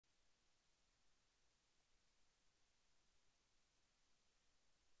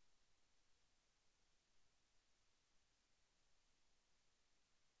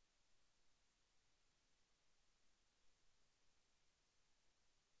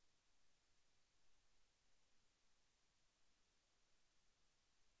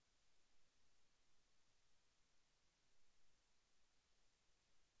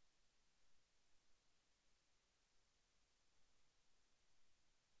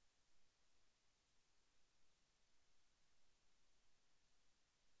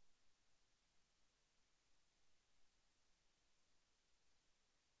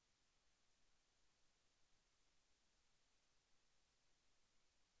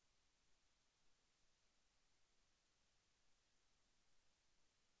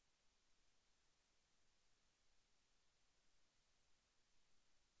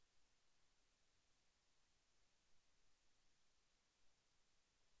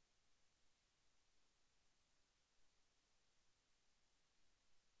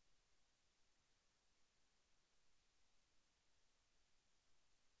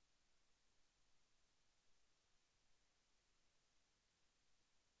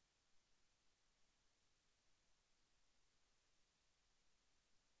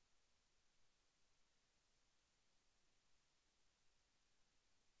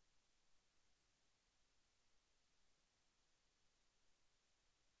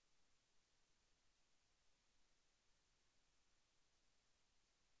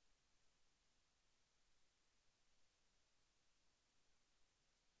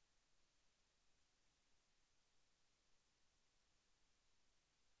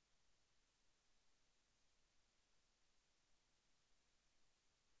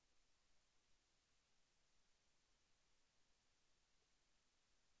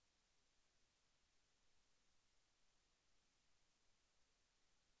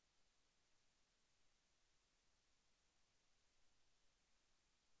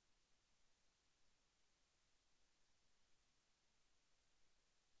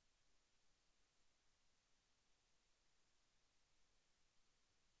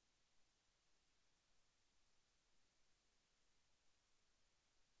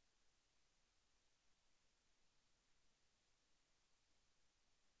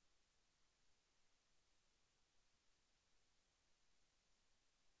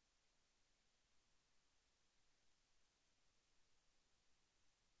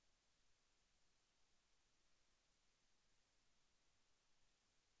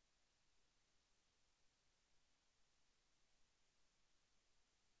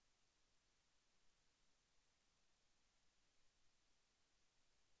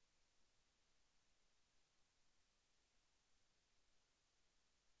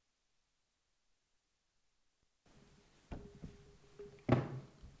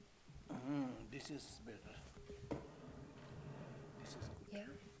This is better. This is good. Yeah.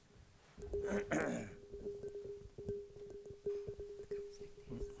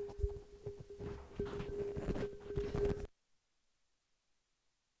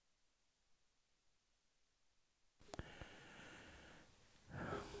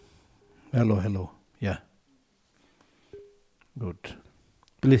 Hello, hello. Yeah. Good.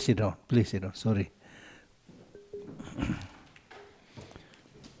 Please sit down. Please sit down. Sorry.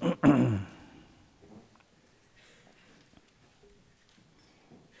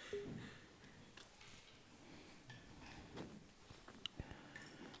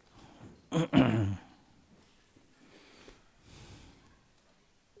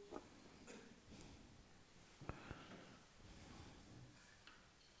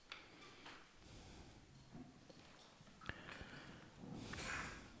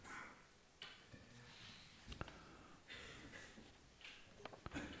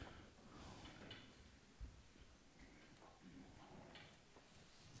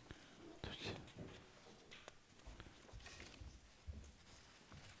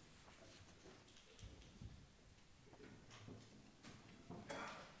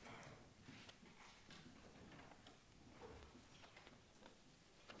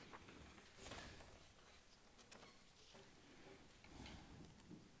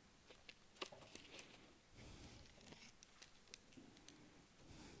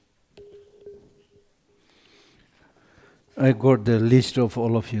 I got the list of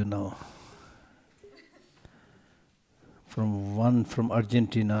all of you now. From one from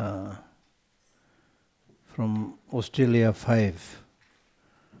Argentina, from Australia 5,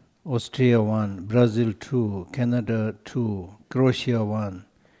 Austria 1, Brazil 2, Canada 2, Croatia 1,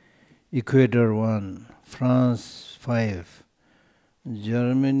 Ecuador 1, France 5,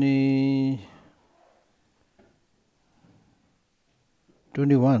 Germany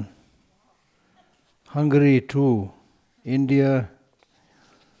 21, Hungary 2, India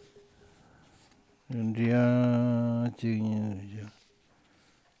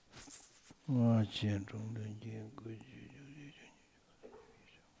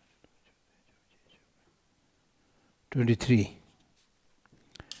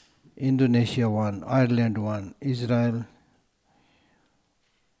Indonesia 1, Ireland 1, Israel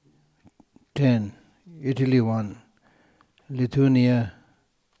 10, Italy 1, Lithuania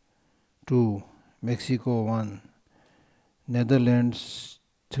 2, Mexico 1, Netherlands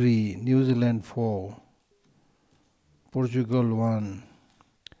 3, New Zealand 4, Portugal 1,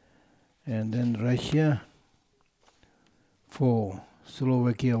 and then Russia 4,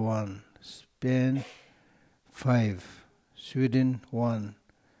 Slovakia 1, Spain 5, Sweden 1,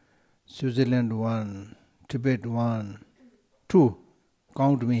 Switzerland 1, Tibet 1, 2,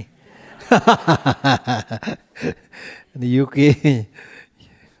 count me. The UK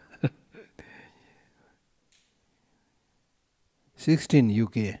 16,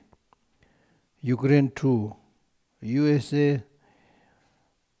 UK, Ukraine 2, USA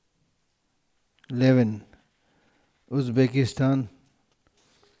 11, Uzbekistan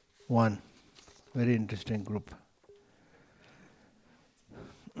 1. Very interesting group.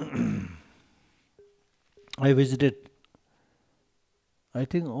 I visited, I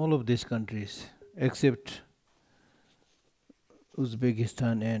think, all of these countries except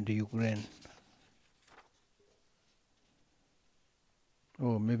Uzbekistan and Ukraine.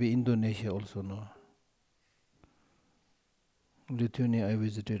 Oh, maybe Indonesia also, no. Lithuania I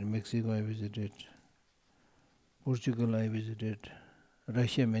visited, Mexico I visited, Portugal I visited,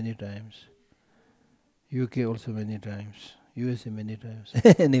 Russia many times, UK also many times, USA many times.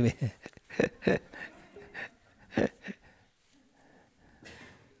 Anyway.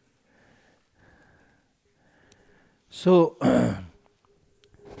 So,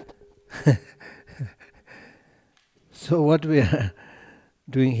 so what we are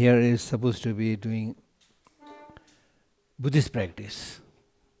doing here is supposed to be doing Buddhist practice.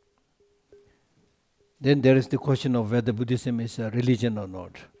 Then there is the question of whether Buddhism is a religion or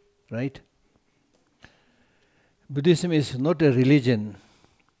not, right? Buddhism is not a religion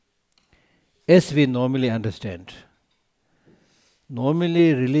as we normally understand.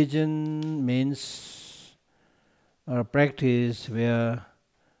 Normally religion means a practice where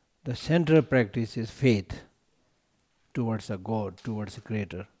the central practice is faith towards a God, towards a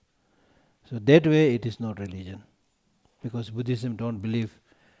creator. So that way it is not religion, because Buddhism don't believe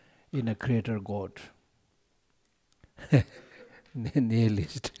in a creator God.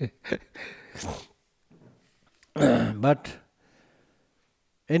 Nihilist. But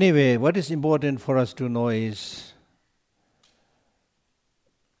anyway, what is important for us to know is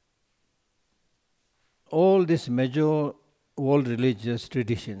all these major world religious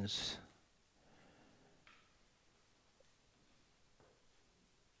traditions,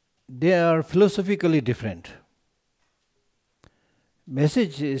 they are philosophically different.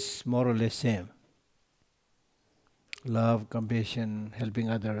 Message is more or less same. Love, compassion, helping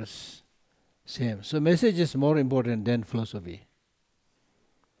others, same. So message is more important than philosophy.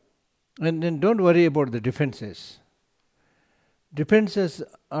 And then don't worry about the differences. Differences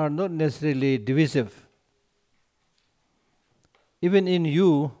are not necessarily divisive. Even in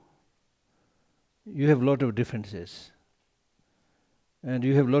you have a lot of differences. And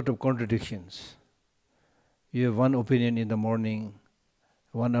you have a lot of contradictions. You have one opinion in the morning,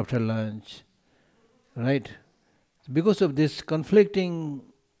 one after lunch, right? Because of this conflicting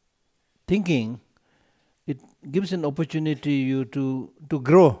thinking, it gives an opportunity you to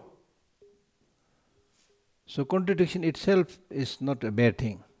grow. So contradiction itself is not a bad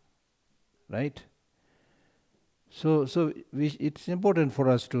thing, right? So it's important for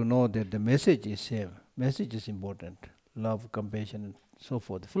us to know that the message is same. Message is important. Love, compassion, and so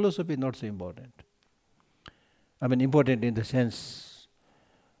forth. Philosophy is not so important. I mean, important in the sense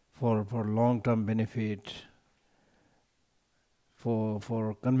for long-term benefit,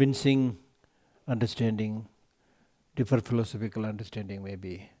 for convincing understanding, deeper philosophical understanding may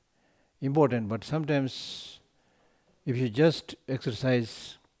be important, but sometimes if you just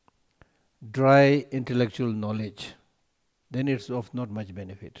exercise dry intellectual knowledge, then it's of not much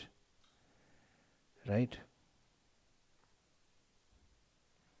benefit, right?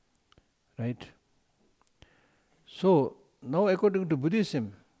 Right? So, now according to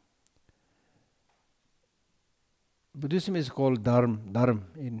Buddhism is called dharm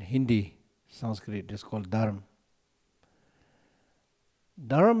in Hindi, Sanskrit is called dharm.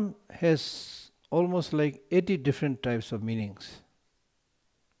 Dharm has almost like 80 different types of meanings,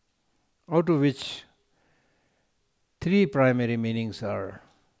 out of which 3 primary meanings are: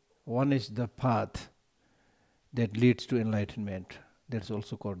 one is the path that leads to enlightenment, that's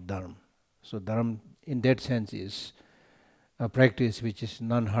also called dharma. So dharma in that sense is a practice which is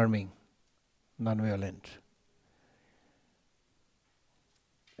non-harming, non-violent.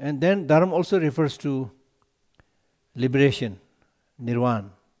 And then dharma also refers to liberation,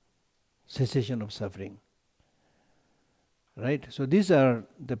 nirvana, cessation of suffering. Right? So these are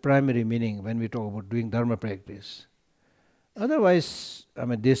the primary meaning when we talk about doing dharma practice. Otherwise, I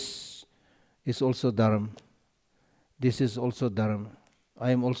mean, this is also dharma, this is also dharma, I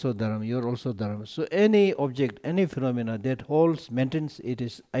am also dharma, you are also dharma. So any object, any phenomena that holds, maintains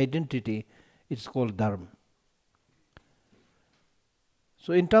its identity, it's called dharma.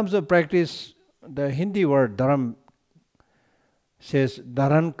 So in terms of practice, the Hindi word dharma says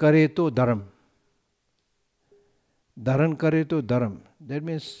dharan kare to dharma. Dharan kare to dharma. That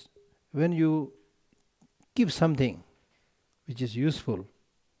means when you keep something which is useful,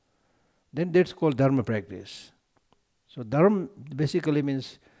 then that's called dharma practice. So dharma basically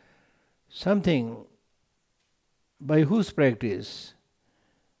means something by whose practice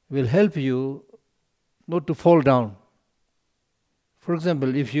will help you not to fall down. For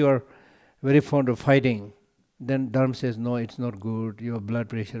example, if you are very fond of fighting, then dharma says, no, it's not good, your blood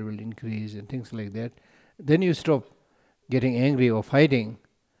pressure will increase and things like that. Then you stop getting angry or fighting.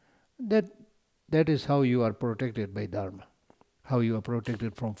 That is how you are protected by dharma, how you are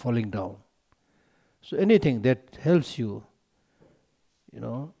protected from falling down. So anything that helps you,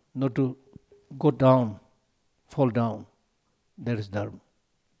 not to go down, fall down, that is dharma.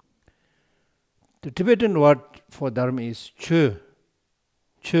 The Tibetan word for dharma is chu.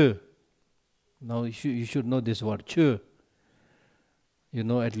 Chu. Now you should know this word, chu. You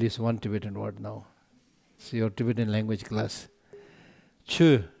know at least one Tibetan word now. It's your Tibetan language class.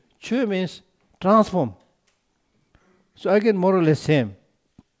 Chu. Chu means transform. So again, more or less same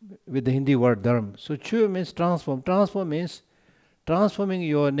with the Hindi word dharma. So chu means transform. Transform means transforming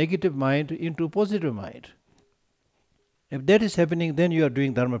your negative mind into positive mind. If that is happening, then you are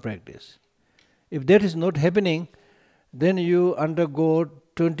doing dharma practice. If that is not happening, then you undergo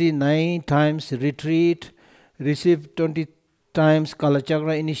 29 times retreat, receive 20 times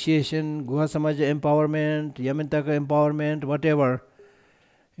Kalachakra initiation, Guha Samaja empowerment, Yamantaka empowerment, whatever,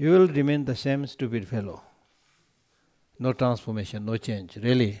 you will remain the same stupid fellow. No transformation, no change,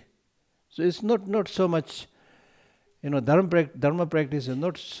 really. So it's not so much, dharma practice is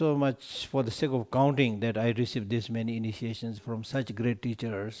not so much for the sake of counting that I received this many initiations from such great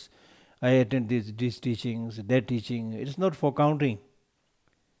teachers, I attend these teachings, that teaching. It's not for counting.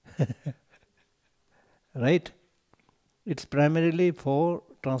 Right? It's primarily for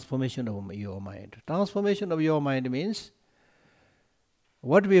transformation of your mind. Transformation of your mind means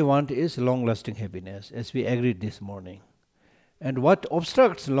what we want is long-lasting happiness, as we agreed this morning. And what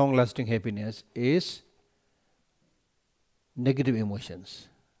obstructs long-lasting happiness is negative emotions.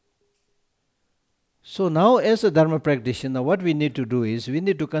 So now as a Dharma practitioner, what we need to do is we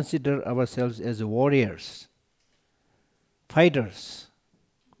need to consider ourselves as warriors, fighters.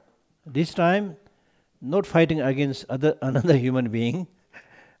 This time, not fighting against another human being,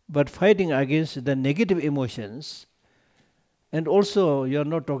 but fighting against the negative emotions. And also, you are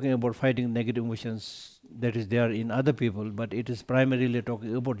not talking about fighting negative emotions that is there in other people, but it is primarily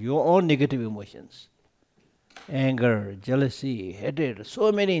talking about your own negative emotions. Anger, jealousy, hatred,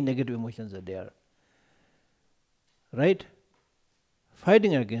 so many negative emotions are there. Right?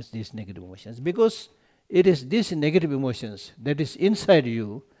 Fighting against these negative emotions, because it is these negative emotions that is inside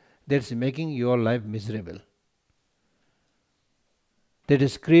you that is making your life miserable. That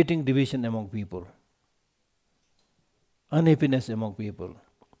is creating division among people, unhappiness among people,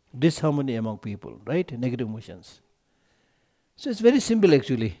 disharmony among people, right? Negative emotions. So it's very simple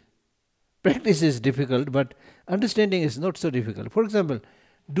actually. Practice is difficult, but understanding is not so difficult. For example,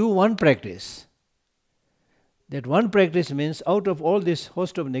 do one practice. That one practice means out of all this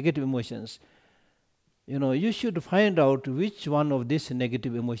host of negative emotions, you should find out which one of these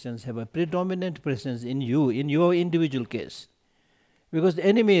negative emotions have a predominant presence in you, in your individual case. Because the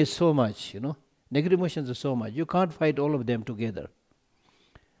enemy is so much, negative emotions are so much. You can't fight all of them together.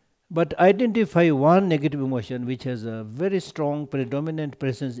 But identify one negative emotion which has a very strong predominant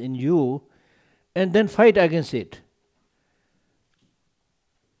presence in you, and then fight against it.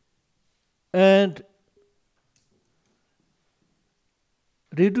 And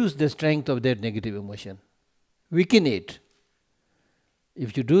reduce the strength of that negative emotion. Weaken it.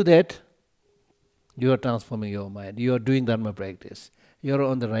 If you do that, you are transforming your mind. You are doing Dharma practice. You are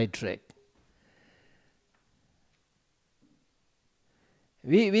on the right track.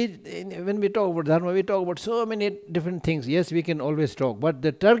 When we talk about Dharma, we talk about so many different things. Yes, we can always talk, but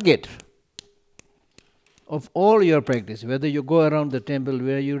the target of all your practice, whether you go around the temple,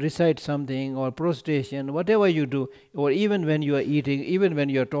 where you recite something, or prostration, whatever you do, or even when you are eating, even when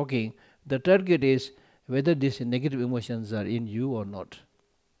you are talking, the target is whether these negative emotions are in you or not.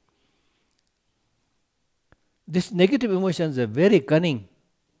 These negative emotions are very cunning,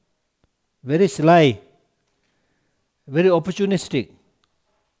 very sly, very opportunistic.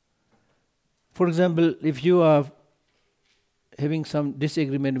 For example, if you are having some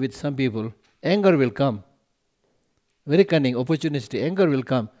disagreement with some people, anger will come. Very cunning, opportunistic. Anger will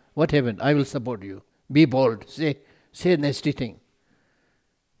come. What happened? I will support you. Be bold. Say a nasty thing.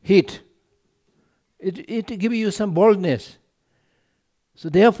 Heat. It gives you some boldness. So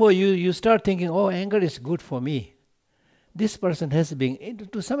therefore you start thinking, oh, anger is good for me. This person has been,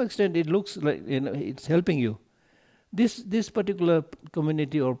 to some extent it looks like it's helping you. This particular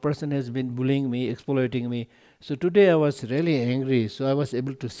community or person has been bullying me, exploiting me. So today I was really angry, so I was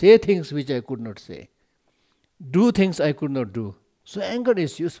able to say things which I could not say. Do things I could not do. So anger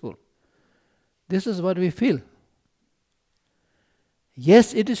is useful. This is what we feel.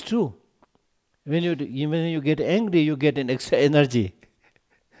 Yes, it is true. When you get angry, you get an extra energy.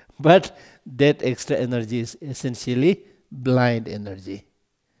 But that extra energy is essentially blind energy.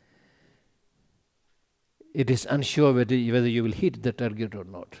 It is unsure whether you will hit the target or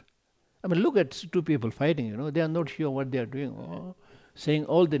not. I mean, look at two people fighting, they are not sure what they are doing. Saying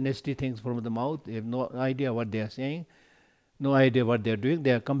all the nasty things from the mouth. They have no idea what they are saying, no idea what they are doing.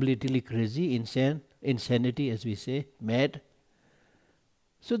 They are completely crazy, insane, insanity as we say, mad.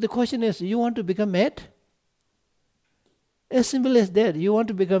 So the question is, you want to become mad? As simple as that. You want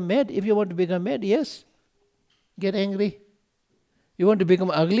to become mad? If you want to become mad, yes, get angry. You want to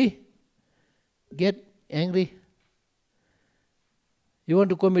become ugly? Get angry. You want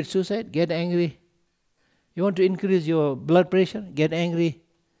to commit suicide? Get angry. You want to increase your blood pressure? Get angry.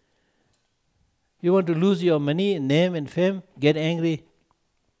 You want to lose your money, name and fame? Get angry.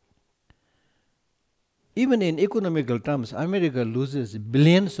 Even in economical terms, America loses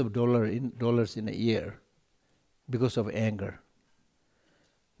billions of dollars in a year because of anger.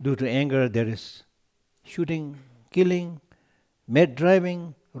 Due to anger, there is shooting, killing, mad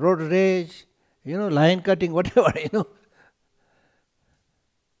driving, road rage, lion cutting, whatever,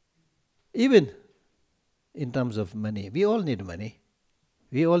 Even in terms of money, we all need money.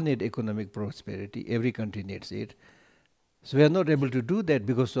 We all need economic prosperity. Every country needs it. So we are not able to do that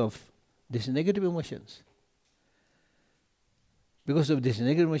because of these negative emotions. Because of these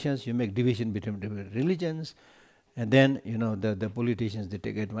negative emotions, you make division between different religions, and then, the politicians, they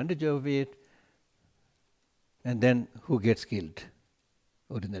take advantage of it, and then who gets killed?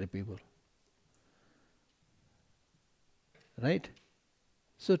 Ordinary people. Right?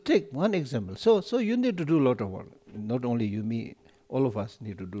 So take one example. So you need to do a lot of work. Not only you, me, all of us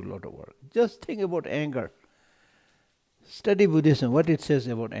need to do a lot of work. Just think about anger. Study Buddhism, what it says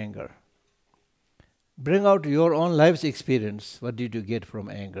about anger. Bring out your own life's experience. What did you get from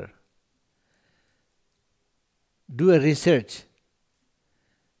anger? Do a research.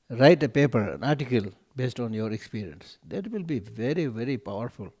 Write a paper, an article based on your experience. That will be very, very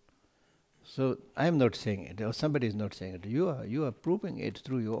powerful. So I am not saying it, or somebody is not saying it. You are proving it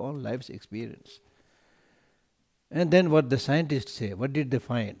through your own life's experience. And then what the scientists say, what did they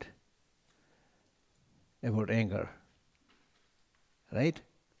find about anger? Right?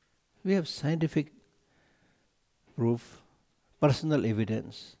 We have scientific proof, personal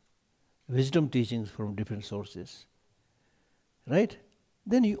evidence, wisdom teachings from different sources. Right?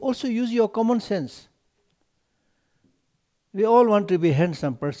 Then you also use your common sense. We all want to be a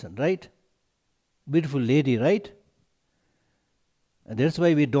handsome person, right? Beautiful lady, right? And that's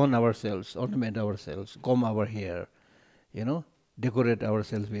why we adorn ourselves, ornament ourselves, comb our hair, decorate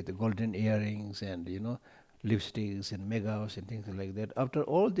ourselves with golden earrings and, lipsticks and makeups and things like that. After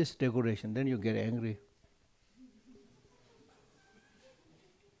all this decoration, then you get angry.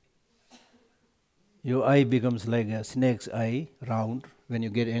 Your eye becomes like a snake's eye, round. When you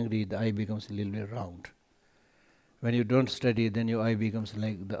get angry, the eye becomes a little bit round. When you don't study, then your eye becomes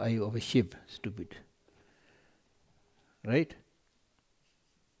like the eye of a sheep, stupid. Right?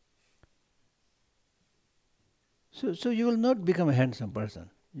 So you will not become a handsome person.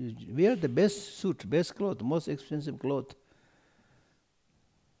 You wear the best suit, best cloth, most expensive cloth.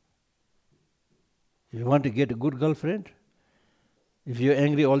 If you want to get a good girlfriend, if you're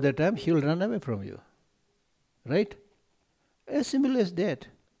angry all the time, she will run away from you. Right? As simple as that.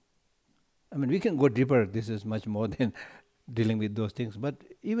 I mean, we can go deeper. This is much more than dealing with those things. But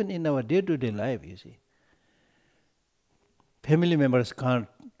even in our day-to-day life, you see, family members can't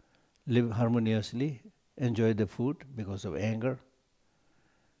live harmoniously, enjoy the food because of anger.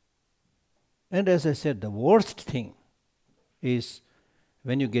 And as I said, the worst thing is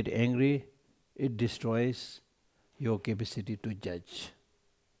when you get angry, it destroys your capacity to judge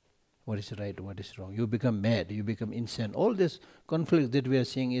what is right, what is wrong. You become mad, you become insane. All this conflict that we are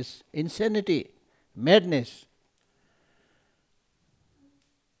seeing is insanity, madness.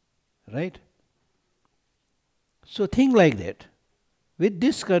 Right? So think like that. With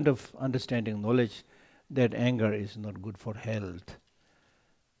this kind of understanding, knowledge, that anger is not good for health.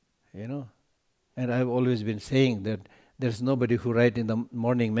 And I've always been saying that there's nobody who right in the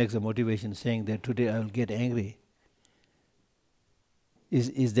morning makes a motivation saying that today I will get angry.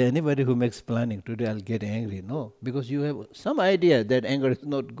 Is there anybody who makes planning, today I'll get angry? No, because you have some idea that anger is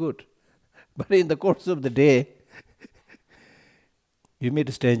not good. But in the course of the day, you meet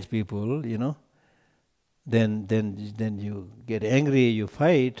strange people, then you get angry, you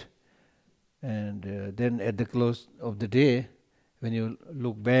fight, and then at the close of the day, when you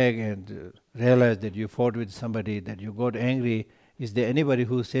look back and realize that you fought with somebody, that you got angry, is there anybody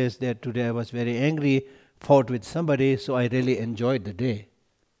who says that today I was very angry, fought with somebody, so I really enjoyed the day?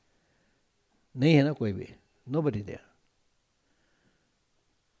 Nahi hai na koi bhi. Nobody there.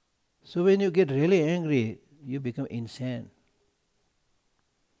 So when you get really angry, you become insane.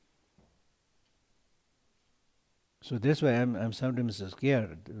 So that's why I'm sometimes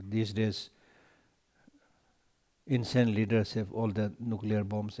scared. These days, insane leaders have all the nuclear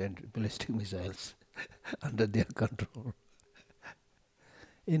bombs and ballistic missiles under their control.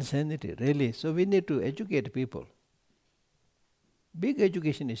 Insanity, really. So we need to educate people. Big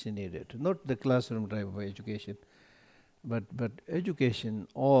education is needed, not the classroom type of education, but education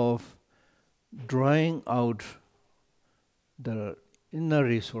of drawing out the inner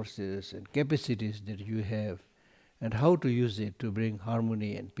resources and capacities that you have and how to use it to bring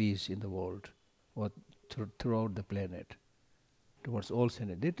harmony and peace in the world or throughout the planet towards all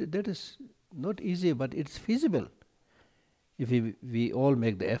sanity. That is not easy, but it's feasible if we all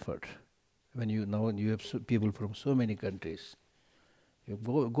make the effort. When you have people from so many countries, you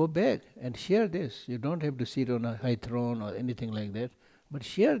go back and share this. You don't have to sit on a high throne or anything like that, but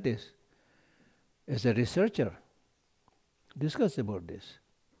share this. As a researcher, discuss about this.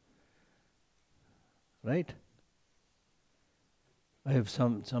 Right? I have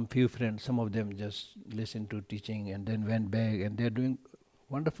some few friends, some of them just listened to teaching and then went back and they're doing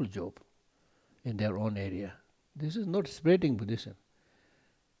wonderful job in their own area. This is not spreading Buddhism.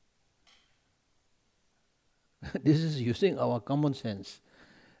 This is using our common sense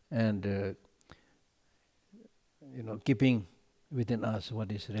and keeping within us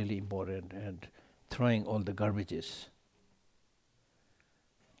what is really important and throwing all the garbages.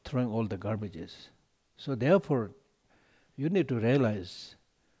 So therefore, you need to realize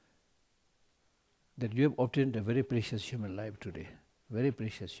that you have obtained a very precious human life today. Very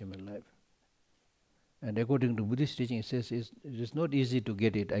precious human life. And according to Buddhist teaching, it says it is not easy to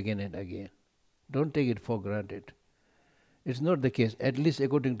get it again and again. Don't take it for granted. It's not the case. At least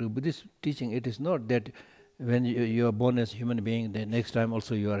according to Buddhist teaching, it is not that when you are born as a human being, the next time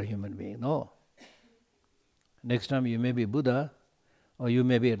also you are a human being. No. Next time you may be Buddha, or you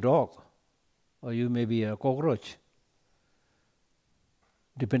may be a dog, or you may be a cockroach,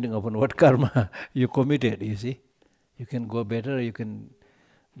 depending upon what karma you committed, you see. You can go better, you can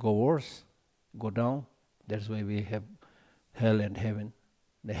go worse, go down. That's why we have hell and heaven.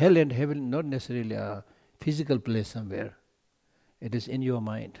 The hell and heaven not necessarily a physical place somewhere. It is in your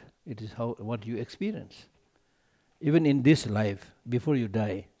mind. It is what you experience. Even in this life, before you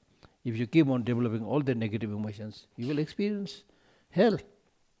die, if you keep on developing all the negative emotions, you will experience hell.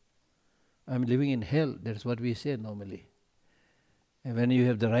 I'm living in hell. That's what we say normally. And when you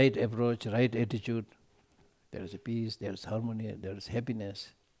have the right approach, right attitude, there is a peace, there is harmony, there is happiness.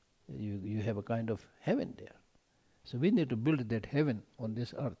 You have a kind of heaven there. So we need to build that heaven on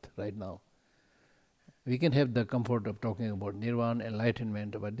this earth right now. We can have the comfort of talking about nirvana,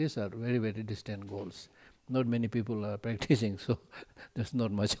 enlightenment, but these are very, very distant goals. Not many people are practicing, so there's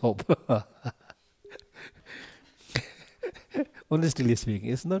not much hope. Honestly speaking,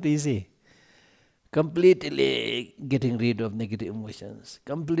 it's not easy. Completely getting rid of negative emotions,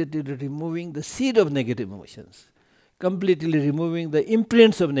 completely removing the seed of negative emotions, completely removing the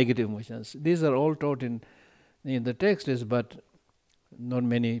imprints of negative emotions. These are all taught in the texts, but not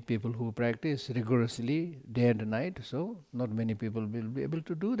many people who practice rigorously day and night, so not many people will be able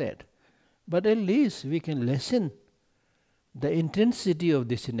to do that. But at least we can lessen the intensity of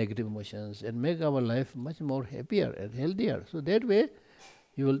these negative emotions and make our life much more happier and healthier. So that way,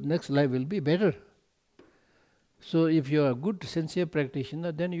 next life will be better. So if you are a good sincere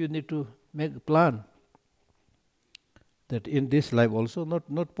practitioner, then you need to make a plan that in this life also,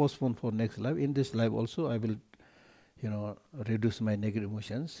 not postpone for next life, in this life also I will reduce my negative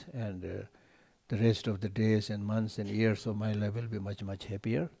emotions, and the rest of the days and months and years of my life will be much, much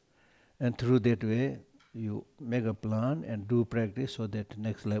happier. And through that way, you make a plan and do practice so that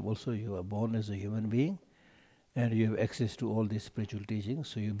next life also you are born as a human being and you have access to all these spiritual teachings,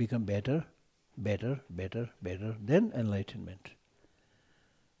 so you become better than enlightenment.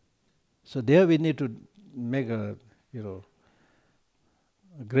 So there we need to make a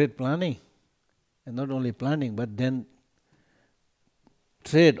great planning, and not only planning, but then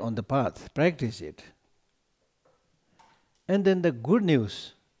tread on the path, practice it. And then the good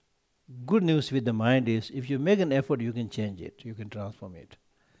news with the mind is, if you make an effort, you can change it, you can transform it.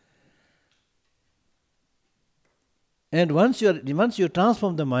 And once you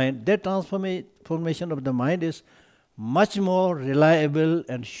transform the mind, that transformation of the mind is much more reliable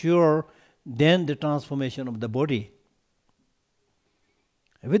and sure than the transformation of the body.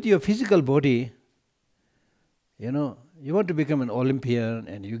 With your physical body, you want to become an Olympian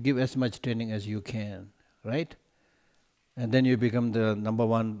and you give as much training as you can, right? And then you become the number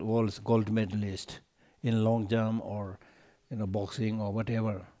one world's gold medalist in long jump or boxing or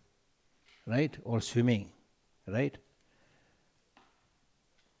whatever, right? Or swimming, right?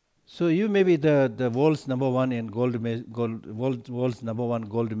 So you may be the world's number one in world's number one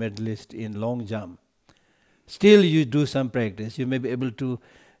gold medalist in long jump. Still you do some practice. You may be able to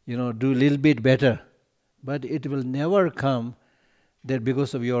do a little bit better. But it will never come that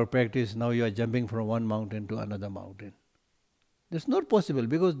because of your practice now you are jumping from one mountain to another mountain. That's not possible,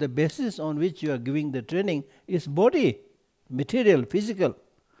 because the basis on which you are giving the training is body, material, physical.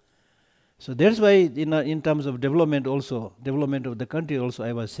 So that's why in terms of development of the country also,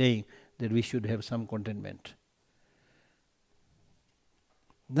 I was saying that we should have some contentment.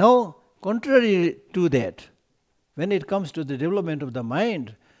 Now, contrary to that, when it comes to the development of the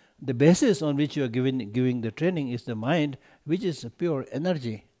mind, the basis on which you are giving the training is the mind, which is a pure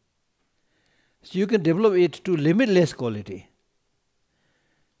energy. So you can develop it to limitless quality.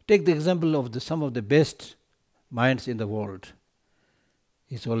 Take the example of some of the best minds in the world.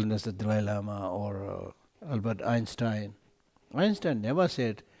 His Holiness the Dalai Lama or Albert Einstein. Einstein never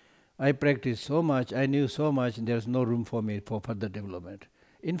said, I practiced so much, I knew so much, and there's no room for me for further development.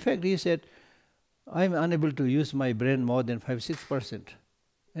 In fact, he said, I'm unable to use my brain more than 5-6%.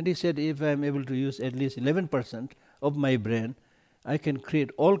 And he said, if I'm able to use at least 11% of my brain, I can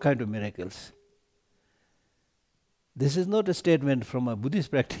create all kinds of miracles. This is not a statement from a Buddhist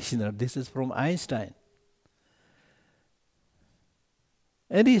practitioner, this is from Einstein.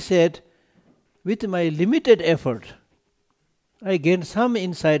 And he said, with my limited effort, I gained some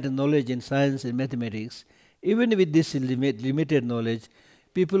insight and knowledge in science and mathematics. Even with this limited knowledge,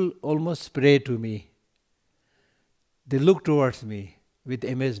 people almost pray to me. They look towards me with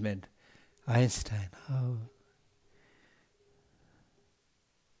amazement. Einstein, how?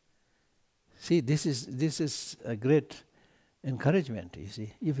 See, this is a great encouragement, you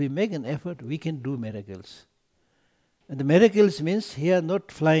see. If we make an effort, we can do miracles. And the miracles means here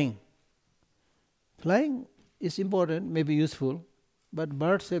not flying. Flying is important, maybe useful, but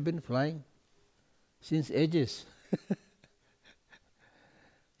birds have been flying since ages.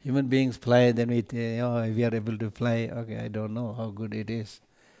 Human beings fly, then we we are able to fly. Okay, I don't know how good it is.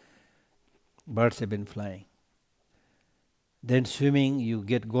 Birds have been flying. Then swimming, you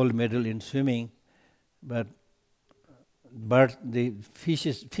get gold medal in swimming, but the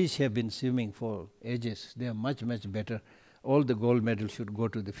fish have been swimming for ages. They are much, much better. All the gold medals should go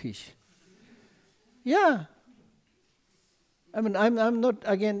to the fish. Yeah. I mean, I'm not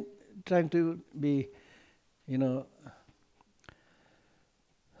again trying to be,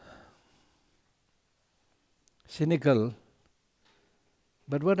 cynical.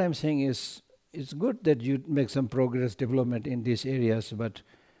 But what I'm saying is, it's good that you make some progress, development in these areas, but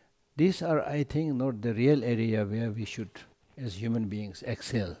these are, I think, not the real area where we should, as human beings,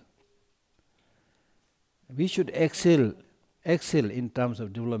 excel. We should excel in terms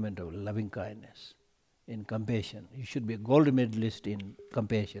of development of loving kindness, in compassion. You should be a gold medalist in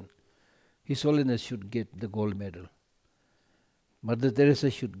compassion. His Holiness should get the gold medal. Mother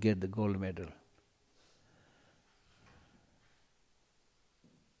Teresa should get the gold medal.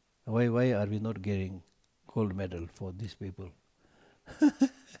 Why are we not getting gold medal for these people?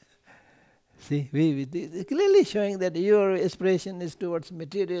 See, we clearly showing that your aspiration is towards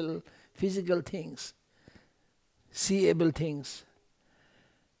material, physical things, seeable things.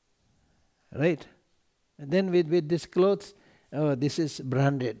 Right? And then with these clothes, this is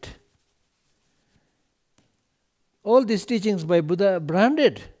branded. All these teachings by Buddha are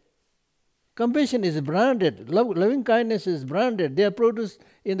branded. Compassion is branded. Loving kindness is branded. They are produced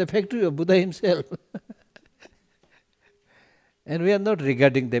in the factory of Buddha himself. And we are not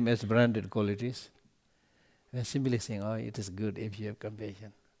regarding them as branded qualities. We are simply saying, it is good if you have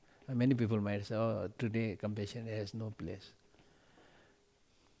compassion. And many people might say, today compassion has no place.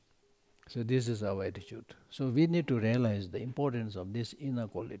 So this is our attitude. So we need to realize the importance of these inner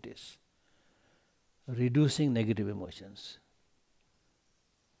qualities. Reducing negative emotions.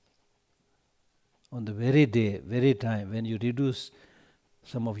 On the very day, very time, when you reduce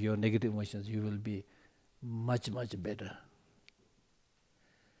some of your negative emotions, you will be much, much better.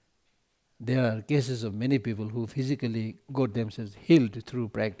 There are cases of many people who physically got themselves healed through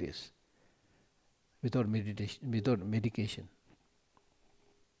practice, without medication.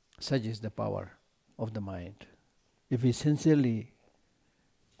 Such is the power of the mind. If we sincerely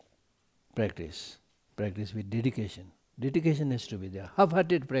practice with dedication. Dedication has to be there.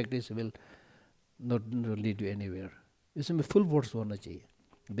 Half-hearted practice will not lead you anywhere. इसमें full force होना चाहिए.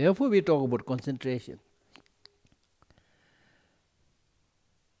 Therefore we talk about concentration.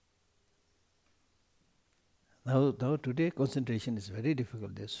 Now today concentration is very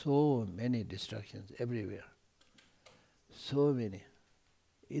difficult. There are so many distractions everywhere. So many.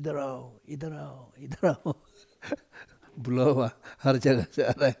 इधर आओ. बुलावा हर जगह से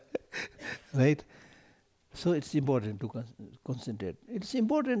आ रहा है. Right? So it's important to concentrate. It's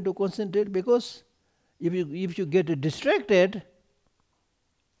important to concentrate because if you get distracted,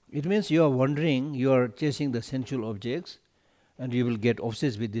 it means you are wandering, you are chasing the sensual objects, and you will get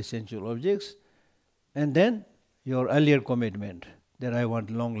obsessed with these sensual objects, and then your earlier commitment that I want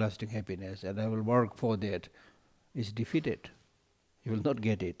long-lasting happiness and I will work for that is defeated. You will not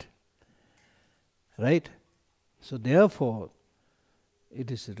get it. Right? So therefore, it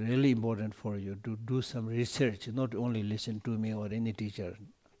is really important for you to do some research, not only listen to me or any teacher.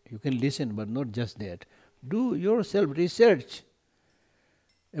 You can listen, but not just that. Do yourself research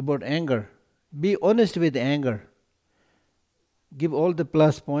about anger. Be honest with anger. Give all the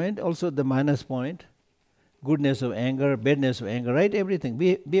plus point, also the minus point. Goodness of anger, badness of anger, write everything.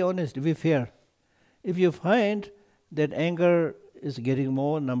 Be honest, be fair. If you find that anger is getting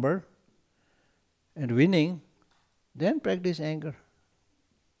more number and winning, then practice anger.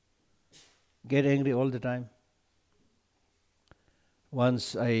 Get angry all the time.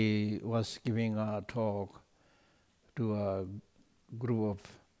 Once I was giving a talk to a group of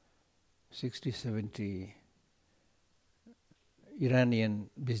 60, 70 Iranian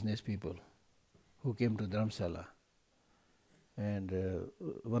business people who came to Dharamsala. And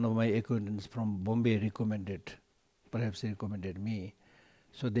one of my acquaintances from Bombay perhaps recommended me.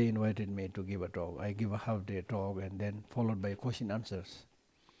 So they invited me to give a talk. I give a half-day talk and then followed by question answers.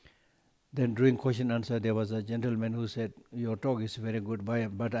 Then during question answer, there was a gentleman who said, your talk is very good,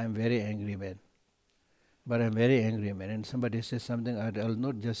 but I'm very angry man. And somebody says something, I'll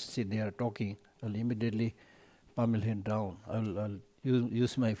not just sit there talking. I'll immediately pummel him down. I'll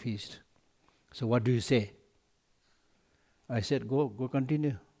use my fist. So what do you say? I said, go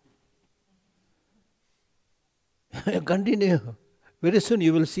continue. Continue. Very soon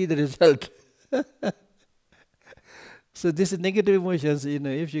you will see the result. So this is negative emotions,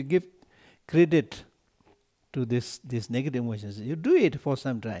 if you give credit to these negative emotions, you do it for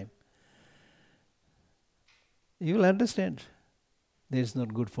some time, you will understand this is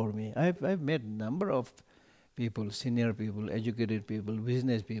not good for me. I've met number of people, senior people, educated people,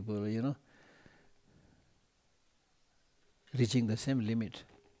 business people, reaching the same limit.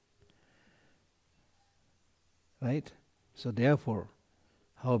 Right? So therefore,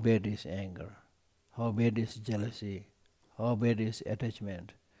 how bad is anger? How bad is jealousy? How bad is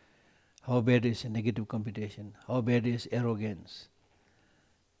attachment? How bad is negative competition? How bad is arrogance?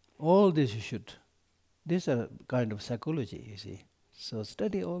 All this you should. These are kind of psychology, you see. So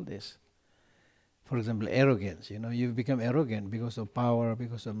study all this. For example, arrogance. You become arrogant because of power,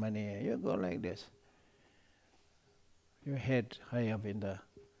 because of money. You go like this. Your head high up in the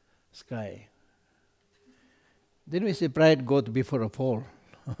sky. Then we say pride goeth before a fall.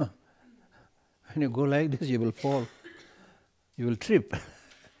 When you go like this, you will fall. You will trip.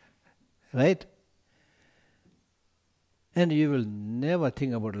 Right? And you will never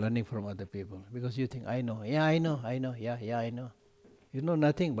think about learning from other people because you think, I know. Yeah, I know. Yeah, I know. You know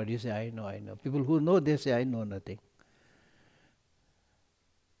nothing, but you say, I know. People who know, they say, I know nothing.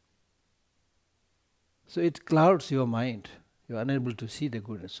 So it clouds your mind. You are unable to see the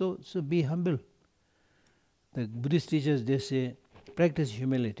goodness. So be humble. The Buddhist teachers, they say, practice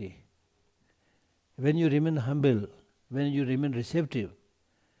humility. When you remain humble, when you remain receptive,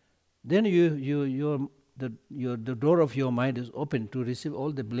 then the door of your mind is open to receive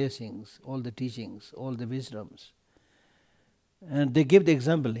all the blessings, all the teachings, all the wisdoms. And they give the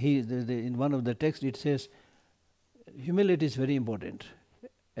example. In one of the texts it says, humility is very important.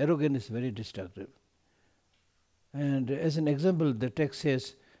 Arrogance is very destructive. And as an example, the text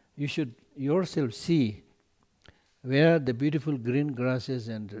says, you should yourself see where the beautiful green grasses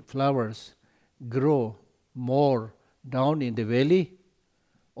and flowers grow more down in the valley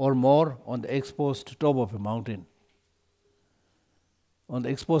or more on the exposed top of a mountain. On the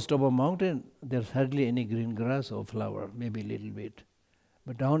exposed top of a mountain, there's hardly any green grass or flower, maybe a little bit.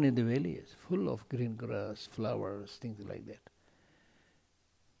 But down in the valley, it's full of green grass, flowers, things like that.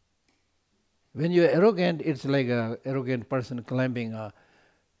 When you're arrogant, it's like an arrogant person climbing a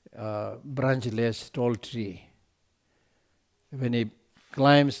branchless tall tree. When he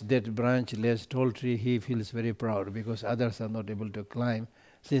climbs that branchless tall tree, he feels very proud because others are not able to climb.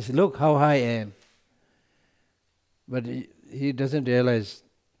 Says, look how high I am. But he doesn't realize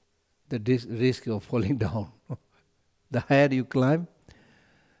the risk of falling down. The higher you climb,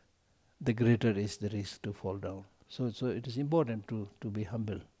 the greater is the risk to fall down. So it is important to be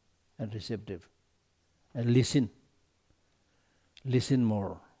humble and receptive and listen. Listen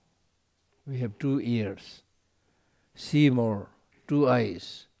more. We have 2 ears. See more. 2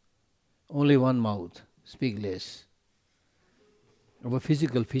 eyes. Only 1 mouth. Speak less. Our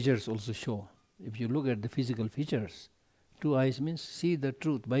physical features also show. If you look at the physical features, 2 eyes means see the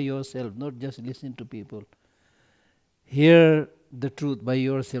truth by yourself, not just listen to people. Hear the truth by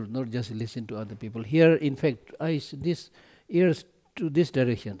yourself, not just listen to other people. Hear, in fact, eyes, ears to this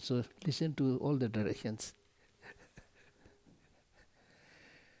direction. So listen to all the directions.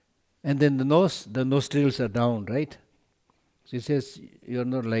 And then the nose, the nostrils are down, right? So it says you're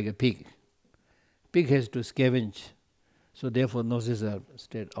not like a pig. Pig has to scavenge. So therefore noses are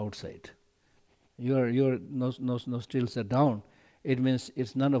straight outside. Your nostrils are down. It means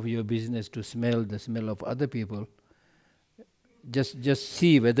it's none of your business to smell the smell of other people. Just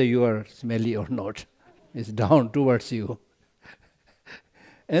see whether you are smelly or not. It's down towards you.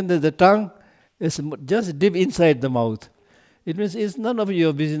 And the tongue is just deep inside the mouth. It means it's none of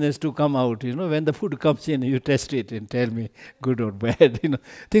your business to come out. When the food comes in, you test it and tell me good or bad.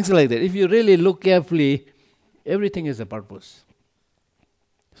 Things like that. If you really look carefully, everything is a purpose.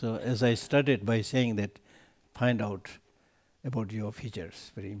 So as I started by saying that, find out about your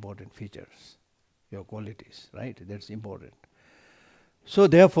features, very important features, your qualities, right? That's important. So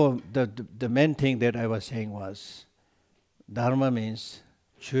therefore, the main thing that I was saying was, dharma means,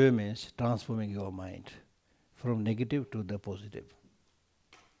 chö means transforming your mind from negative to the positive.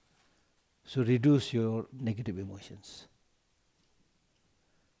 So reduce your negative emotions,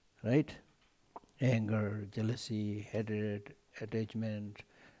 right? Anger, jealousy, hatred, attachment,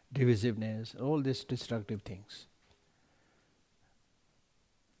 divisiveness, all these destructive things.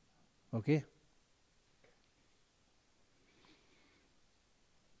 Okay?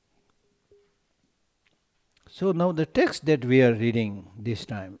 So now the text that we are reading this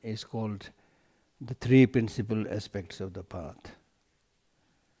time is called the three principal aspects of the path.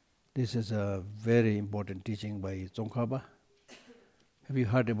 This is a very important teaching by Tsongkhapa. Have you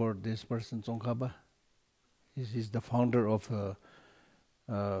heard about this person, Tsongkhapa? He's the founder of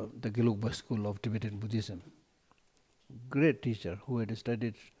the Gelugpa school of Tibetan Buddhism. Great teacher who had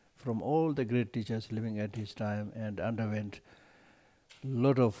studied from all the great teachers living at his time and underwent a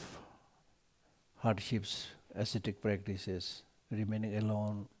lot of hardships, ascetic practices, remaining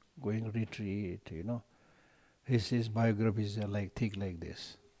alone, going retreat, His biographies are like thick like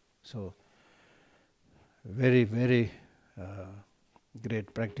this. So, very, very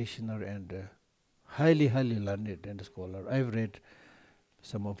great practitioner and highly, highly learned and scholar. I've read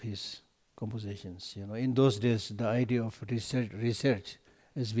some of his compositions. In those days, the idea of research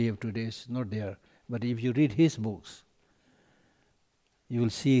as we have today is not there. But if you read his books, you will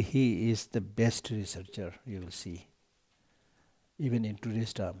see he is the best researcher, you will see, even in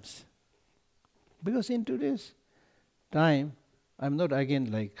today's terms. Because in today's time, I'm not again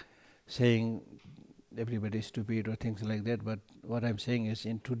like saying everybody is stupid or things like that, but what I'm saying is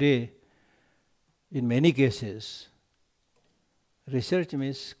in today, in many cases, research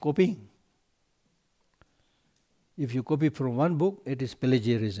means copying. If you copy from one book, it is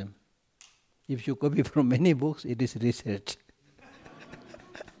plagiarism. If you copy from many books, it is research.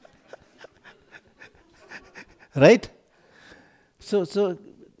 Right? So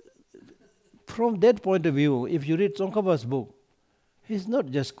from that point of view, if you read Tsongkhapa's book, he's not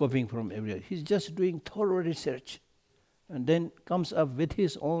just copying from everywhere. He's just doing thorough research and then comes up with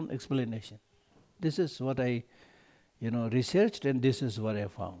his own explanation. This is what I, researched, and this is what I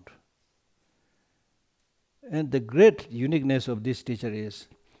found. And the great uniqueness of this teacher is,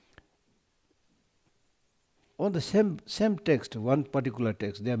 on the same text, one particular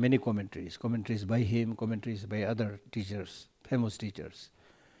text, there are many commentaries by him, commentaries by other teachers, famous teachers.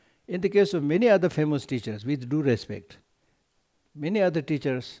 In the case of many other famous teachers, with due respect, many other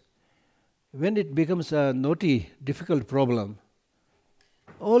teachers, when it becomes a knotty, difficult problem,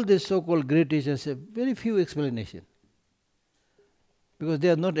 all these so-called great teachers have very few explanations, because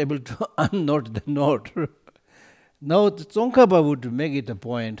they are not able to unknot the knot. Now Tsongkhapa would make it a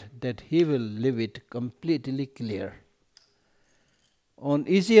point that he will leave it completely clear. On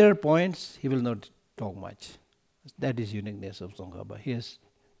easier points, he will not talk much. That is uniqueness of Tsongkhapa. He has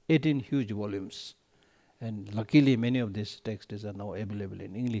 18 huge volumes. And luckily many of these texts are now available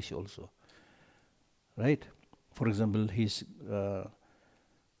in English also. Right? For example, he's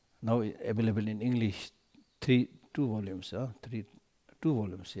now available in English, 3 volumes of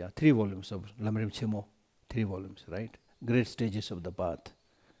Lamrim Chemo. 3 volumes, right? Great stages of the path.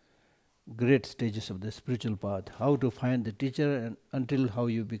 Great stages of the spiritual path. How to find the teacher and until how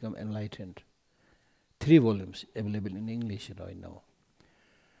you become enlightened. 3 volumes available in English right now.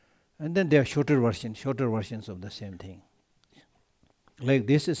 And then there are shorter versions of the same thing. Like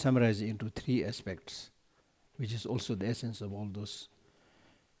this is summarized into 3 aspects, which is also the essence of all those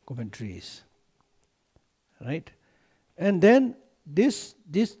commentaries. Right? And then this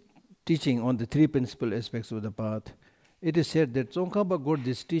teaching on the 3 principal aspects of the path, it is said that Tsongkhapa got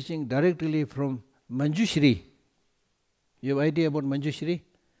this teaching directly from Manjushri. You have idea about Manjushri?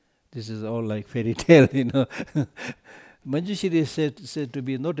 This is all like fairy tale, Manjushri is said to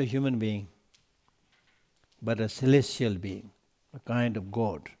be not a human being, but a celestial being, a kind of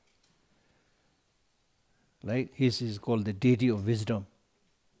God. Right? He is called the deity of wisdom.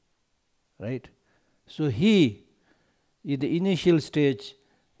 Right? So he, in the initial stage,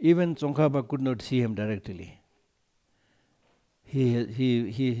 even Tsongkhapa could not see him directly. He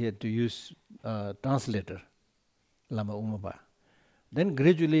had to use a translator, Lama Umapa. Then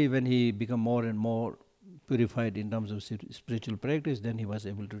gradually when he became more and more purified in terms of spiritual practice, then he was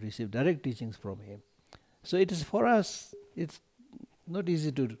able to receive direct teachings from him. So it is for us, it's not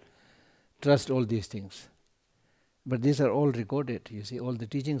easy to trust all these things. But these are all recorded, you see, all the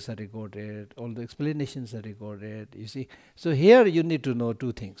teachings are recorded, all the explanations are recorded, you see. So here you need to know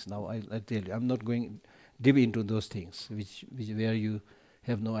 2 things. Now I tell you, I'm not going deep into those things, where you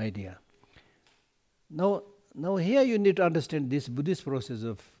have no idea. Now here you need to understand this Buddhist process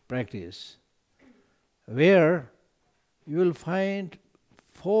of practice, where you will find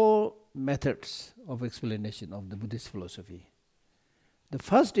 4 methods of explanation of the Buddhist philosophy. The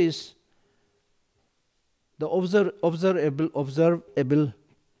first is the observable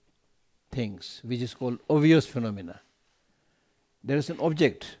things, which is called obvious phenomena. There is an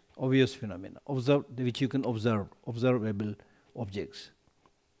object, obvious phenomena, which you can observe, observable objects.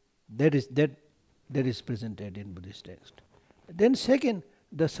 That is presented in Buddhist text. Then second,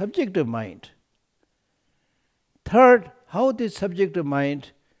 the subjective mind. Third, how this subjective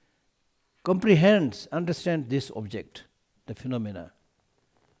mind comprehends, understands this object, the phenomena.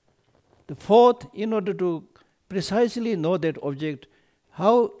 The fourth, in order to precisely know that object,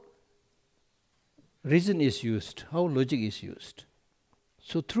 how reason is used, how logic is used.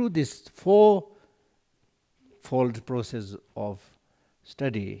 So through this four-fold process of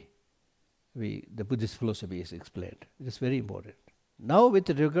study, the Buddhist philosophy is explained. It is very important. Now with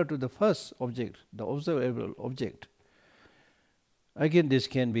regard to the first object, the observable object, again this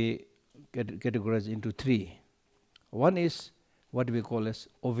can be categorized into three. One is what we call as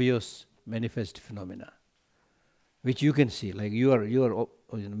obvious manifest phenomena, which you can see, like you are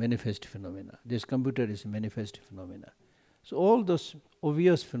manifest phenomena. This computer is manifest phenomena. So all those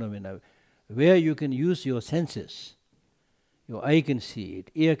obvious phenomena where you can use your senses, your eye can see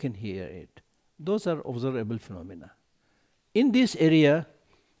it, ear can hear it, those are observable phenomena. In this area,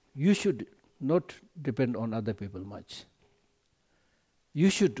 you should not depend on other people much. You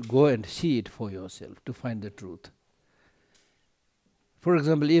should go and see it for yourself to find the truth. For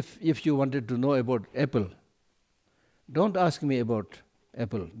example, if you wanted to know about apple, don't ask me about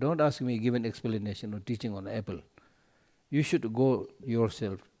apple. Don't ask me give an explanation or teaching on apple. You should go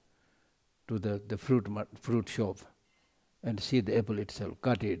yourself to the fruit shop and see the apple itself,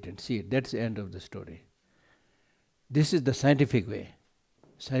 cut it and see it. That's the end of the story. This is the scientific way.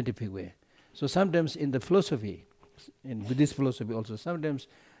 Scientific way. So sometimes in the philosophy, in Buddhist philosophy also, sometimes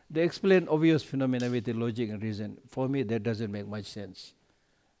they explain obvious phenomena with the logic and reason. For me, that doesn't make much sense.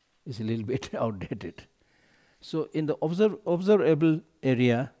 It's a little bit outdated. So in the observable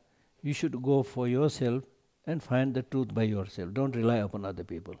area, you should go for yourself and find the truth by yourself. Don't rely upon other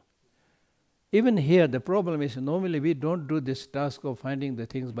people. Even here, the problem is normally we don't do this task of finding the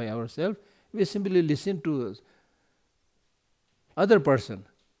things by ourselves. We simply listen to other person,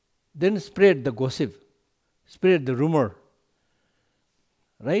 then spread the gossip, spread the rumor,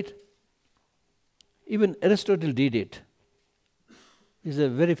 right? Even Aristotle did it. He's a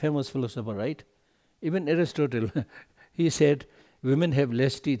very famous philosopher, right? Even Aristotle, he said, women have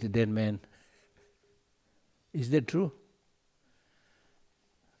less teeth than men. Is that true?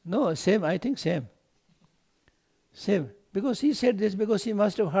 No, same, I think same. Same. Because he said this, because he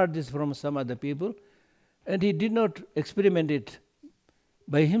must have heard this from some other people, and he did not experiment it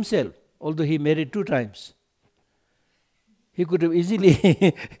by himself, although he married 2 times. He could have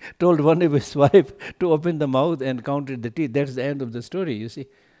easily told one of his wife to open the mouth and counted the teeth. That's the end of the story, you see.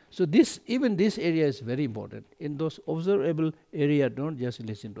 So even this area is very important. In those observable area, don't just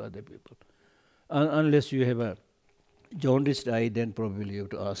listen to other people. Unless you have a jaundiced eye, then probably you have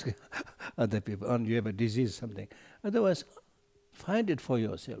to ask other people. And you have a disease, something. Otherwise, find it for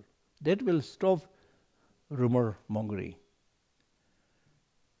yourself. That will stop rumor mongering,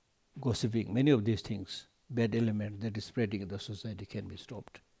 gossiping. Many of these things, bad element that is spreading in the society can be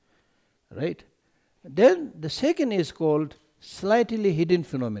stopped. Right? Then the second is called slightly hidden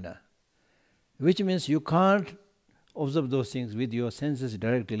phenomena, which means you can't observe those things with your senses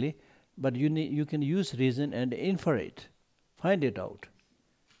directly, but you can use reason and infer it, find it out.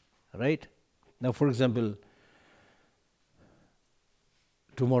 Right? Now, for example,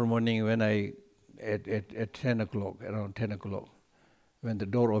 tomorrow morning when at 10 o'clock, around 10 o'clock, when the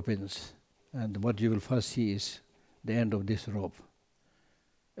door opens, and what you will first see is the end of this rope.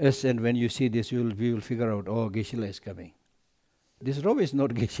 Yes, and when you see this, we will figure out, oh, Geshe Lhakdor is coming. This rope is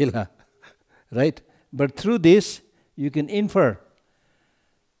not Geshe Lhakdor, right? But through this, you can infer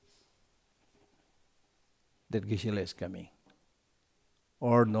that Geshe Lhakdor is coming.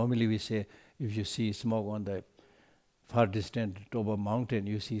 Or normally we say, if you see smoke on the far distant top of a mountain,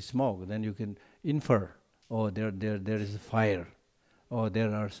 you see smoke, then you can infer, oh, there is a fire, or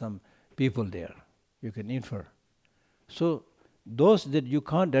there are some people there. You can infer. So those that you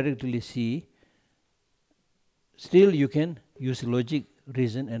can't directly see, still you can use logic,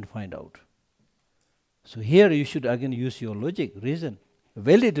 reason and find out. So here you should again use your logic, reason,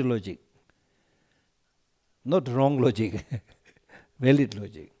 valid logic, not wrong logic, valid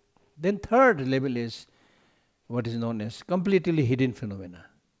logic. Then third level is what is known as completely hidden phenomena,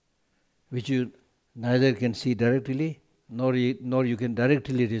 which you neither can see directly, nor you can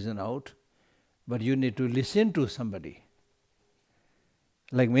directly reason out, but you need to listen to somebody.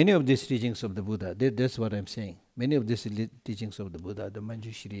 Like many of these teachings of the Buddha, that's what I'm saying. Many of these teachings of the Buddha, the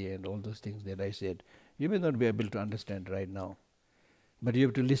Manjushri and all those things that I said, you may not be able to understand right now, but you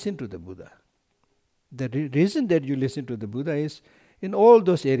have to listen to the Buddha. The reason that you listen to the Buddha is in all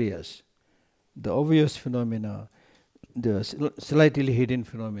those areas, the obvious phenomena, the slightly hidden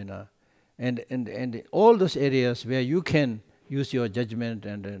phenomena, and all those areas where you can use your judgment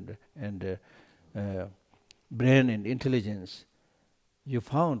and brain and intelligence You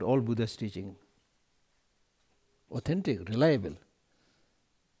found all Buddha's teaching authentic, reliable.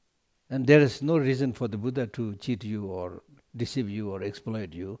 And there is no reason for the Buddha to cheat you or deceive you or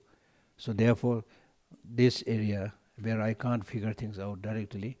exploit you. So therefore, this area where I can't figure things out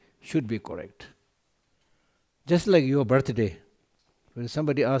directly should be correct. Just like your birthday. When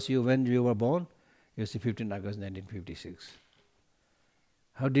somebody asks you when you were born, you say 15 August 1956.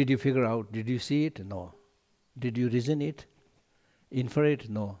 How did you figure out? Did you see it? No. Did you reason it? Infer it?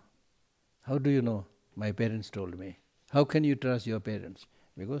 No. How do you know? My parents told me. How can you trust your parents?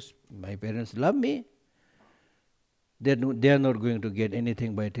 Because my parents love me. They are not going to get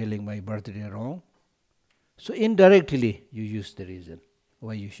anything by telling my birthday wrong. So indirectly you use the reason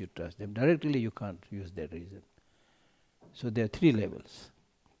why you should trust them. Directly you can't use that reason. So there are 3 levels.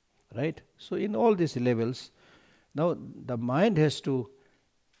 Right? So in all these levels, now the mind has to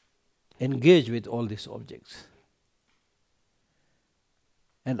engage with all these objects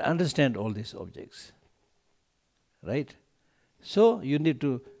and understand all these objects. Right? So you need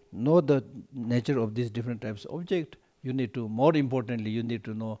to know the nature of these different types of object. You need to, more importantly, you need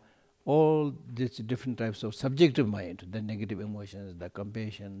to know all these different types of subjective mind, the negative emotions, the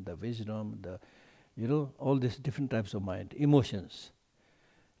compassion, the wisdom, all these different types of mind, emotions.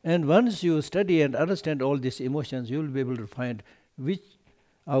 And once you study and understand all these emotions, you will be able to find which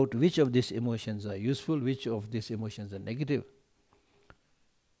of these emotions are useful, which of these emotions are negative.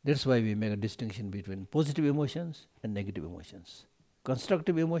 That's why we make a distinction between positive emotions and negative emotions,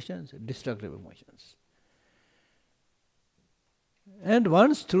 constructive emotions, destructive emotions. And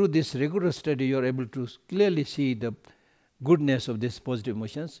once through this rigorous study you are able to clearly see the goodness of these positive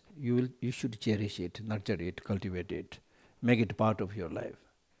emotions, you should cherish it, nurture it, cultivate it, make it part of your life.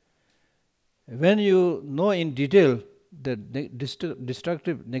 When you know in detail the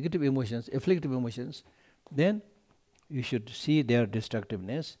destructive, negative emotions, afflictive emotions, then you should see their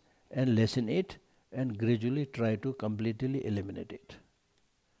destructiveness and lessen it and gradually try to completely eliminate it.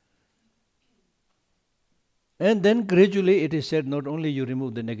 And then gradually it is said not only you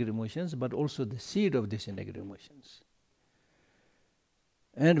remove the negative emotions but also the seed of these negative emotions.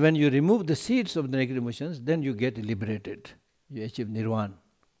 And when you remove the seeds of the negative emotions, then you get liberated. You achieve nirvana.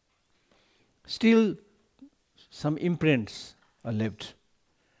 Still some imprints are left.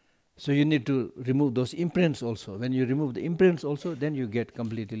 So you need to remove those imprints also. When you remove the imprints also, then you get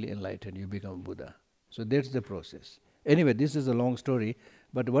completely enlightened, you become Buddha. So that's the process. Anyway, this is a long story,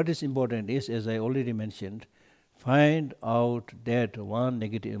 but what is important is, as I already mentioned, find out that one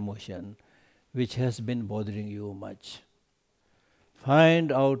negative emotion which has been bothering you much.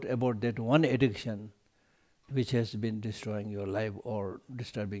 Find out about that one addiction which has been destroying your life or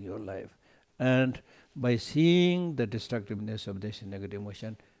disturbing your life. And by seeing the destructiveness of this negative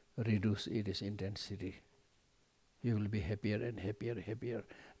emotion, reduce its intensity. You will be happier and happier, happier.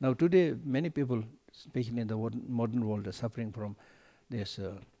 Now today, many people, especially in the modern world, are suffering from this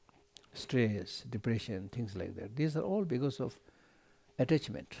stress, depression, things like that. These are all because of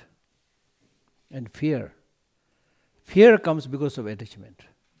attachment and fear. Fear comes because of attachment.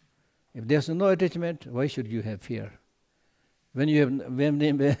 If there's no attachment, why should you have fear? When you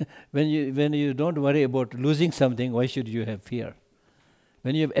don't worry about losing something, why should you have fear?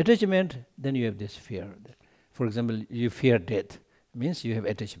 When you have attachment, then you have this fear. For example, you fear death, means you have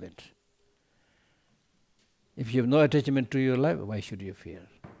attachment. If you have no attachment to your life, why should you fear?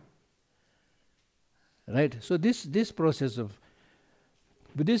 Right? So this process of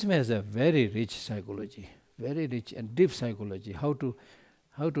Buddhism has a very rich psychology, very rich and deep psychology. How to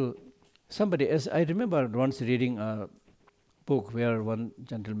somebody, as I remember once reading a book where one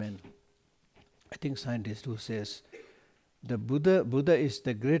gentleman, I think scientist, who says the Buddha is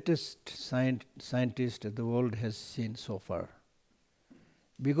the greatest scientist the world has seen so far,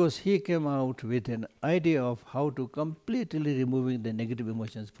 because he came out with an idea of how to completely removing the negative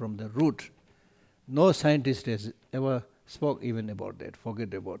emotions from the root. No scientist has ever spoke even about that.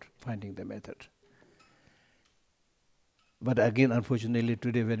 Forget about finding the method. But again, unfortunately,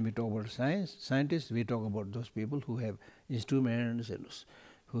 today when we talk about scientists, we talk about those people who have instruments and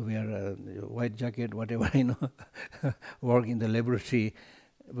who wear a white jacket, whatever, work in the laboratory.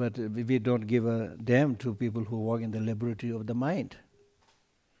 But we don't give a damn to people who work in the laboratory of the mind.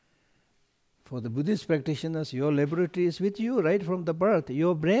 For the Buddhist practitioners, your laboratory is with you right from the birth,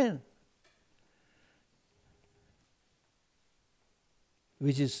 your brain,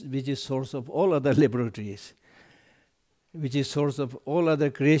 which is source of all other laboratories, which is source of all other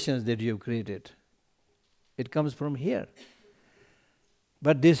creations that you have created. It comes from here.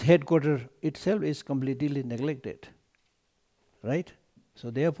 But this headquarter itself is completely neglected. Right?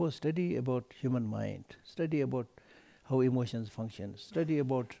 So therefore study about human mind, study about how emotions function. Study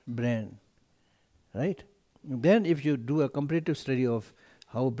about brain, right? Then if you do a comparative study of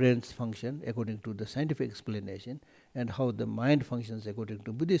how brains function according to the scientific explanation and how the mind functions according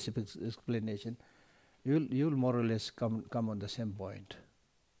to Buddhist explanation, you'll more or less come on the same point.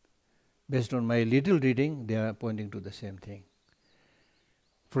 Based on my little reading, they are pointing to the same thing.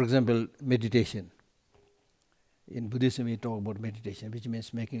 For example, meditation. In Buddhism, we talk about meditation, which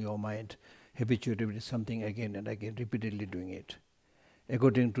means making your mind habituated with something again and again, repeatedly doing it.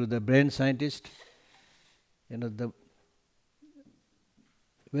 According to the brain scientist,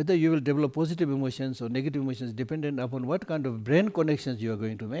 whether you will develop positive emotions or negative emotions dependent upon what kind of brain connections you are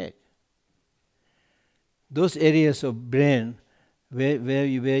going to make. Those areas of brain where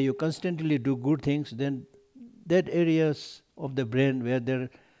you constantly do good things, then that areas of the brain where there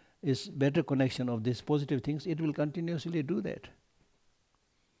is better connection of these positive things, it will continuously do that.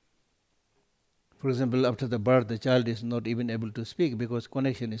 For example, after the birth, the child is not even able to speak because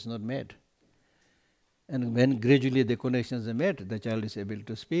connection is not made. And when gradually the connections are made, the child is able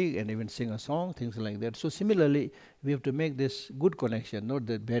to speak and even sing a song, things like that. So similarly, we have to make this good connection, not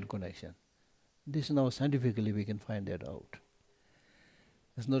the bad connection. This now scientifically we can find that out.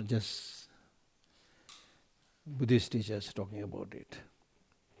 It's not just Buddhist teachers talking about it.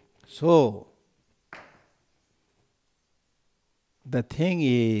 So, the thing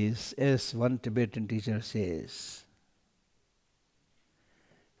is, as one Tibetan teacher says,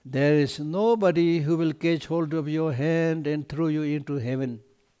 there is nobody who will catch hold of your hand and throw you into heaven.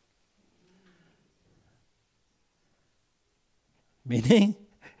 Meaning,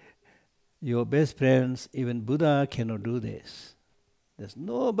 your best friends, even Buddha cannot do this. There's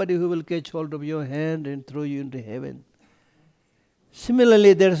nobody who will catch hold of your hand and throw you into heaven.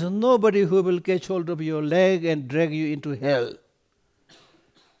 Similarly, there is nobody who will catch hold of your leg and drag you into hell.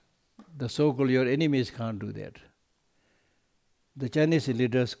 The so-called your enemies can't do that. The Chinese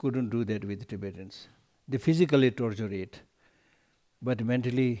leaders couldn't do that with Tibetans. They physically torture it, but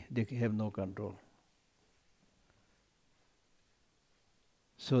mentally they have no control.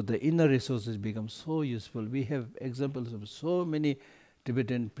 So the inner resources become so useful. We have examples of so many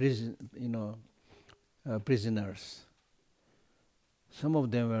Tibetan prisoners. Some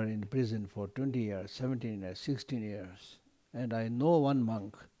of them were in prison for 20 years, 17 years, 16 years. And I know one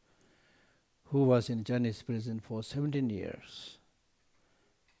monk who was in Chinese prison for 17 years.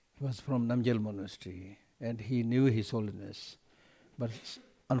 He was from Namgyal monastery and he knew His Holiness. But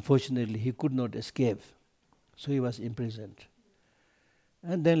unfortunately he could not escape. So he was imprisoned.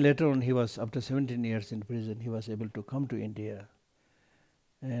 And then later on after 17 years in prison, he was able to come to India.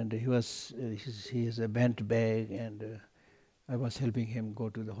 And he has a bent bag and I was helping him go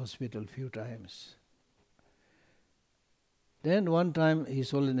to the hospital few times. Then one time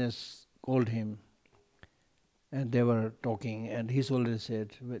His Holiness called him and they were talking and His Holiness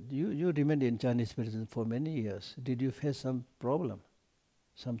said, you remained in Chinese prison for many years. Did you face some problem,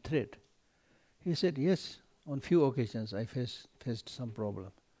 some threat? He said, yes, on few occasions I faced some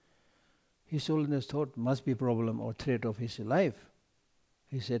problem. His Holiness thought must be problem or threat of his life.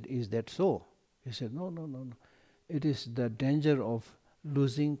 He said, is that so? He said, no. It is the danger of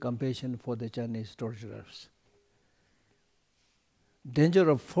losing compassion for the Chinese torturers. Danger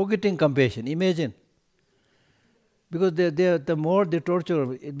of forgetting compassion, imagine. Because the more they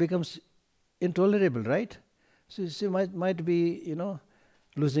torture, it becomes intolerable, right? So might be,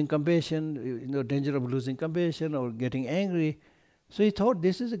 losing compassion, danger of losing compassion or getting angry. So he thought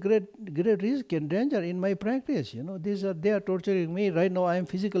this is a great risk and danger in my practice. They are torturing me. Right now I am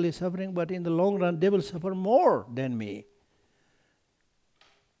physically suffering, but in the long run they will suffer more than me.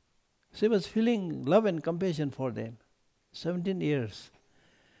 So he was feeling love and compassion for them. 17 years.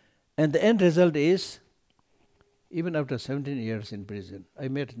 And the end result is, even after 17 years in prison, I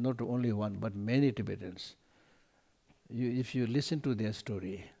met not only one, but many Tibetans. If you listen to their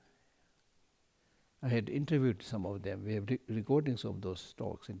story, I had interviewed some of them. We have recordings of those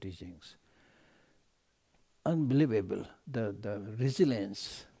talks and teachings. Unbelievable, the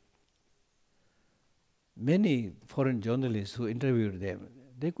resilience. Many foreign journalists who interviewed them,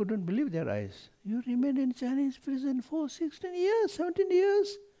 they couldn't believe their eyes. You remained in Chinese prison for 16 years, 17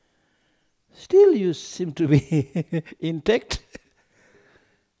 years. Still you seem to be intact.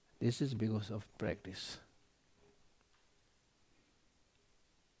 This is because of practice.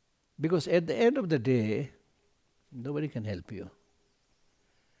 Because at the end of the day, nobody can help you.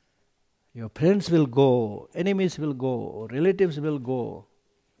 Your friends will go, enemies will go, relatives will go.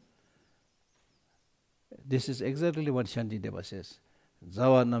 This is exactly what Shantideva says.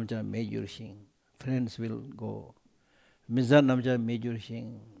 Zawa namja major shing, friends will go. Miza namja major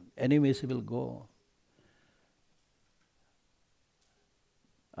shing, enemies will go.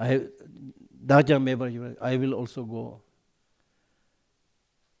 I will also go.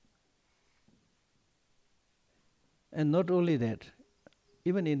 And not only that,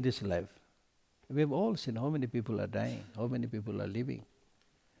 even in this life, we have all seen how many people are dying, how many people are living.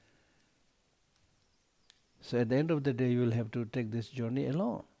 So at the end of the day, you will have to take this journey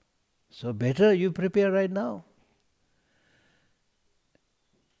alone. So better you prepare right now.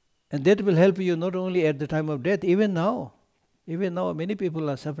 And that will help you not only at the time of death, even now. Even now, many people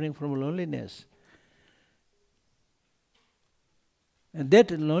are suffering from loneliness. And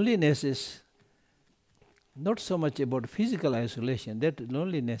that loneliness is not so much about physical isolation. That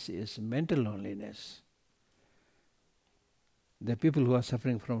loneliness is mental loneliness. The people who are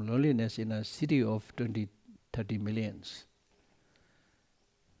suffering from loneliness in a city of 20, 30 millions.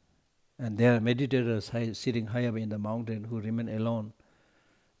 And there are meditators sitting high up in the mountain who remain alone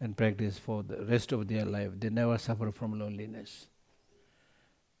and practice for the rest of their life. They never suffer from loneliness.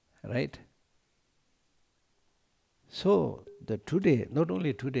 Right? So, today, not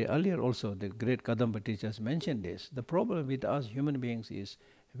only today, earlier also the great Kadamba teachers mentioned this. The problem with us human beings is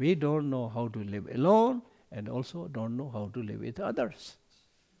we don't know how to live alone and also don't know how to live with others.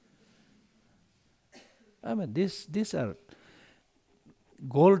 I mean, these are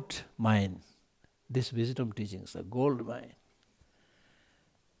gold mine. These wisdom teachings are gold mine.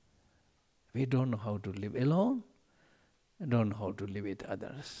 We don't know how to live alone and don't know how to live with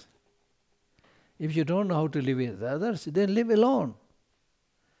others. If you don't know how to live with others, then live alone.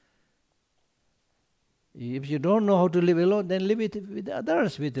 If you don't know how to live alone, then live with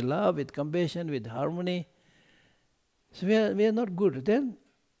others, with love, with compassion, with harmony. So we are not good. Then,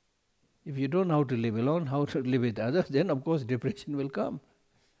 if you don't know how to live alone, how to live with others, then of course depression will come.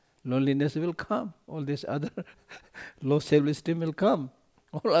 Loneliness will come. All this other low self-esteem will come.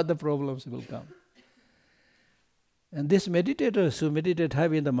 All other problems will come. And these meditators who meditate high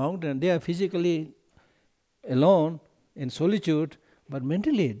in the mountain, they are physically alone in solitude, but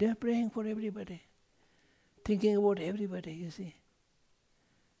mentally they are praying for everybody, thinking about everybody, you see.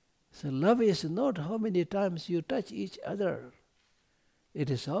 So love is not how many times you touch each other. It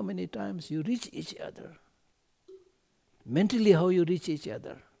is how many times you reach each other. Mentally how you reach each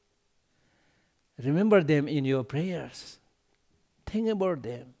other. Remember them in your prayers. Think about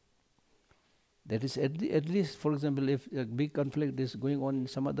them. That is at least, for example, if a big conflict is going on in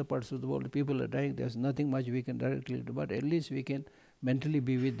some other parts of the world, people are dying, there's nothing much we can directly do, but at least we can mentally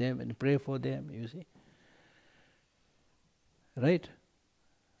be with them and pray for them, you see. Right?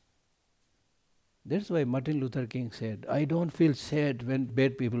 That's why Martin Luther King said, I don't feel sad when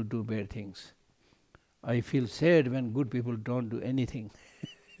bad people do bad things. I feel sad when good people don't do anything.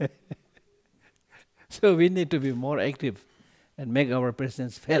 So we need to be more active and make our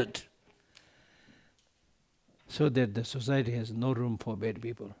presence felt, so that the society has no room for bad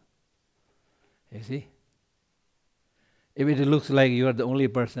people. You see? If it looks like you are the only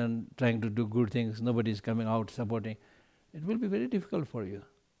person trying to do good things, nobody is coming out supporting, it will be very difficult for you.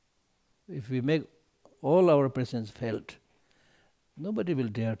 If we make all our presence felt, nobody will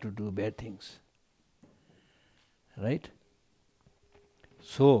dare to do bad things. Right?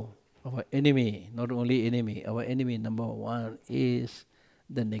 So, our enemy, not only enemy, our enemy number one is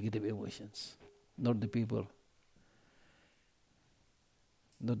the negative emotions, not the people.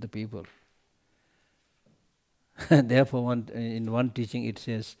 Not the people. Therefore, in one teaching it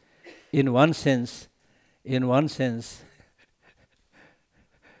says, in one sense,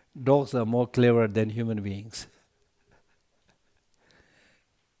 dogs are more clever than human beings.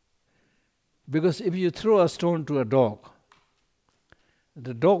 Because if you throw a stone to a dog,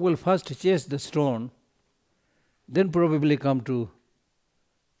 the dog will first chase the stone, then probably come to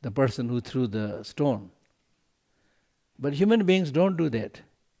the person who threw the stone. But human beings don't do that.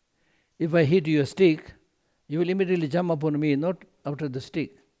 If I hit you a stick, you will immediately jump upon me, not after the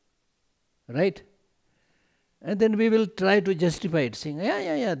stick. Right? And then we will try to justify it, saying,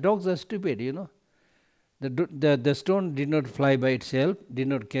 yeah, dogs are stupid, you know. The stone did not fly by itself, did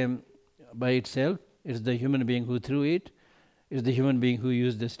not come by itself. It's the human being who threw it. It's the human being who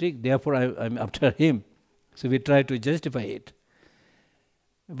used the stick. Therefore, I'm after him. So we try to justify it.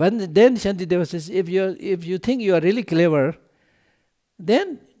 But then Shantideva says, if you think you are really clever,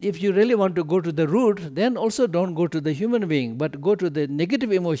 then if you really want to go to the root, then also don't go to the human being, but go to the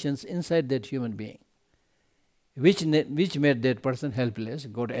negative emotions inside that human being, which made that person helpless,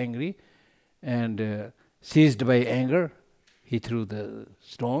 got angry, and seized by anger, he threw the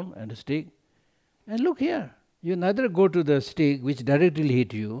stone and the stick. And look here, you neither go to the stick which directly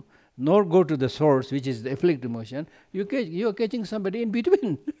hit you, nor go to the source, which is the afflict emotion. You are catching somebody in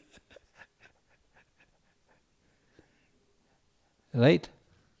between. Right?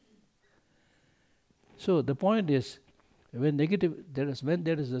 So the point is, when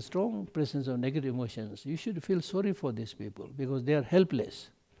there is a strong presence of negative emotions, you should feel sorry for these people because they are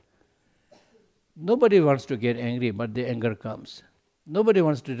helpless. Nobody wants to get angry, but the anger comes. Nobody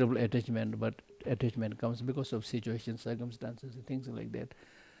wants to develop attachment, but attachment comes because of situations, circumstances, and things like that.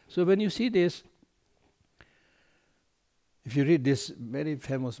 So when you see this, if you read this very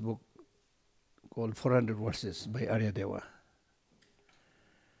famous book called 400 Verses by Aryadeva,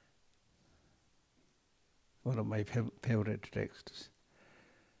 one of my favorite texts.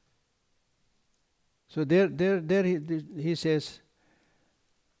 So there he says,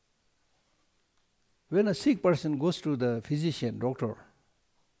 when a sick person goes to the physician, doctor,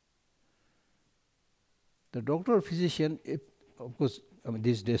 the doctor or physician, of course,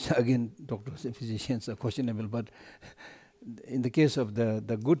 these days again doctors and physicians are questionable, but in the case of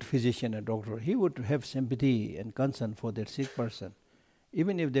the good physician and doctor, he would have sympathy and concern for that sick person.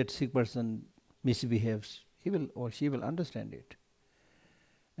 Even if that sick person misbehaves, he will or she will understand it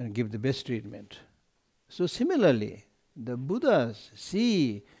and give the best treatment. So similarly, the Buddhas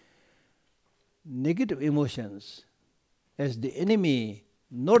see negative emotions as the enemy,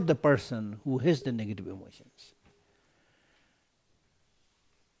 not the person who has the negative emotions.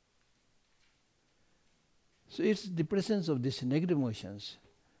 So it's the presence of these negative emotions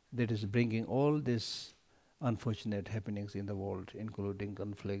that is bringing all these unfortunate happenings in the world, including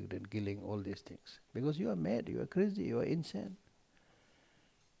conflict and killing, all these things. Because you are mad, you are crazy, you are insane.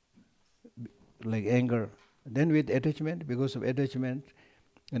 Like anger. Then with attachment, because of attachment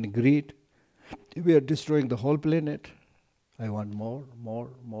and greed, we are destroying the whole planet. I want more, more,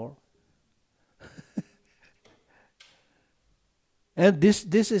 more. And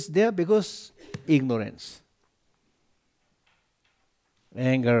this is there because ignorance.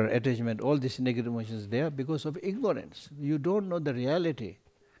 Anger, attachment, all these negative emotions there because of ignorance. You don't know the reality.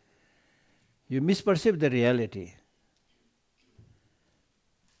 You misperceive the reality.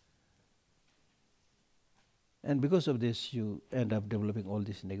 And because of this, you end up developing all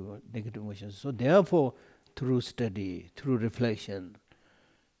these negative emotions. So therefore, through study, through reflection,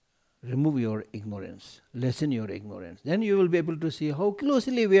 remove your ignorance, lessen your ignorance. Then you will be able to see how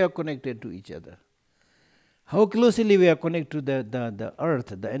closely we are connected to each other. How closely we are connected to the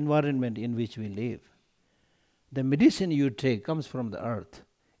earth, the environment in which we live. The medicine you take comes from the earth.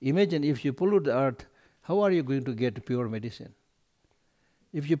 Imagine if you pollute the earth, how are you going to get pure medicine?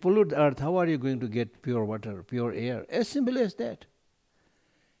 If you pollute the earth, how are you going to get pure water, pure air? As simple as that.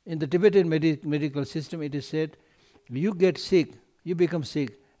 In the Tibetan medical system, it is said, you get sick, you become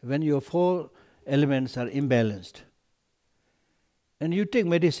sick when your 4 elements are imbalanced. And you take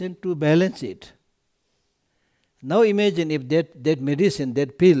medicine to balance it. Now imagine if that medicine,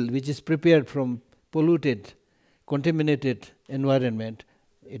 that pill which is prepared from polluted, contaminated environment,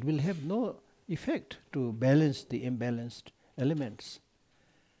 it will have no effect to balance the imbalanced elements.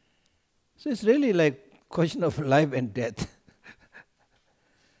 So it's really like question of life and death.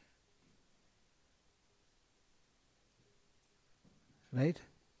 Right?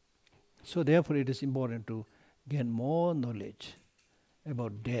 So therefore it is important to gain more knowledge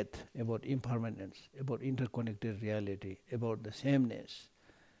about death, about impermanence, about interconnected reality, about the sameness.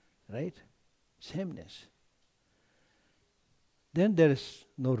 Right? Sameness. Then there is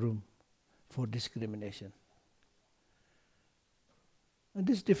no room for discrimination. And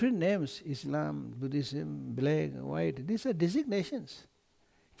these different names, Islam, Buddhism, black, white, these are designations.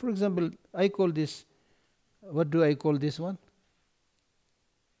 For example, I call this, what do I call this one?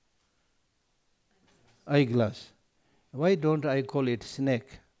 Eyeglass. Why don't I call it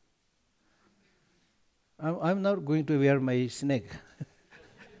snake? I'm not going to wear my snake.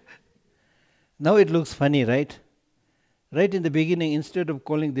 Now it looks funny, right? Right in the beginning, instead of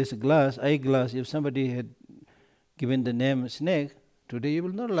calling this glass, eyeglass, if somebody had given the name snake, today you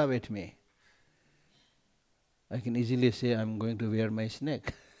will not laugh at me. I can easily say I'm going to wear my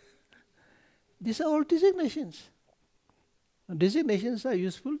snake. These are all designations. Designations are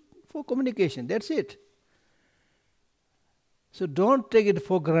useful for communication, that's it. So don't take it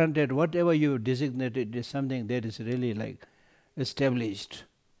for granted. Whatever you designated is something that is really like established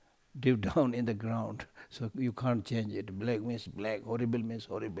deep down in the ground. So you can't change it. Black means black, horrible means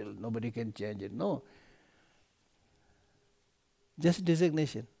horrible. Nobody can change it. No. Just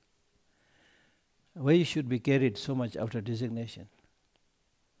designation. Why you should be carried so much after designation?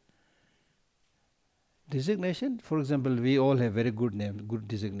 Designation, for example, we all have very good name, good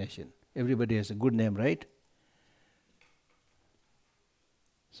designation. Everybody has a good name, right?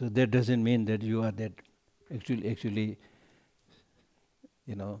 So that doesn't mean that you are that actually,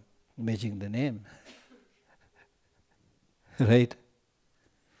 matching the name. Right?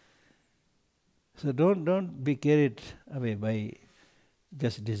 So don't be carried away by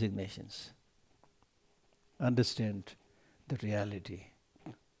just designations. Understand the reality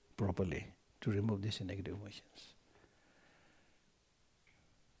properly to remove these negative emotions.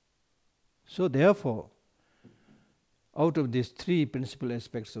 So therefore, out of these three principal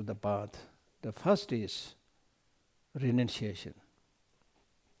aspects of the path, the first is renunciation.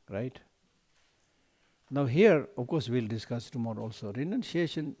 Right? Now here, of course, we'll discuss tomorrow also.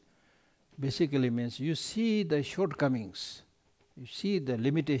 Renunciation basically means you see the shortcomings, you see the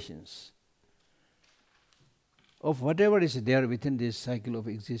limitations of whatever is there within this cycle of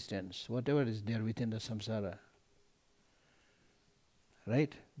existence, whatever is there within the samsara.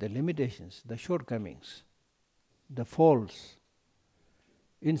 Right? The limitations, the shortcomings, the faults,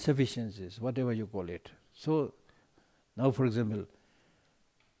 insufficiencies, whatever you call it. So, now for example,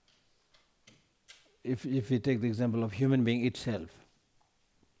 if we take the example of human being itself,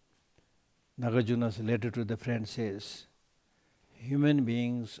 Nagarjuna's letter to the friend says, human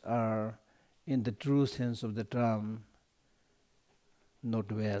beings are, in the true sense of the term,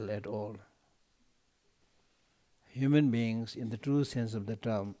 not well at all. Human beings, in the true sense of the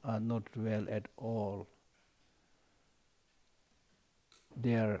term, are not well at all.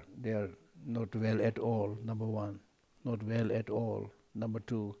 They are not well at all, number one. Not well at all, number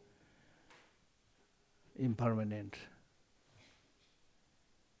two. Impermanent,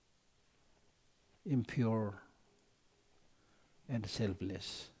 impure, and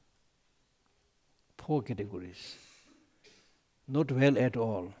selfless. 4 categories. Not well at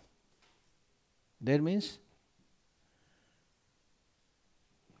all. That means,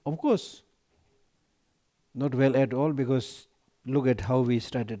 of course, not well at all, because look at how we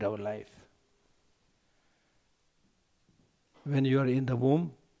started our life. When you are in the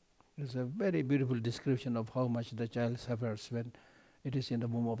womb, it's a very beautiful description of how much the child suffers when it is in the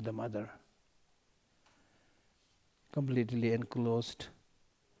womb of the mother. Completely enclosed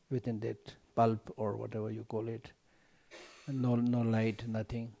within that pulp or whatever you call it. No light,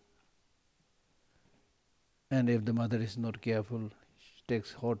 nothing. And if the mother is not careful, she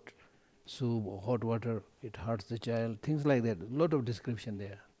takes hot soup or hot water, it hurts the child, things like that. A lot of description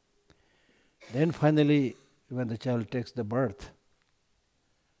there. Then finally, when the child takes the birth,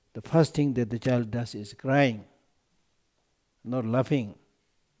 the first thing that the child does is crying, not laughing,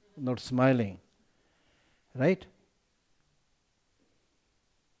 not smiling. Right?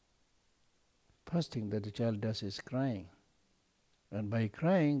 First thing that the child does is crying. And by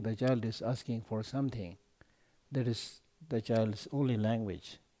crying, the child is asking for something. That is the child's only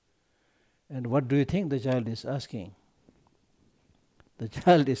language. And what do you think the child is asking? The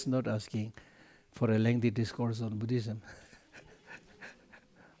child is not asking for a lengthy discourse on Buddhism.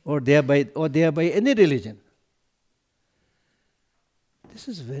 or thereby any religion. This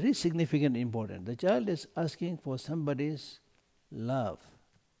is very significant and important. The child is asking for somebody's love.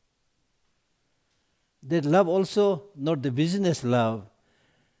 That love also, not the business love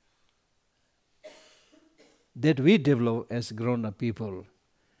that we develop as grown-up people,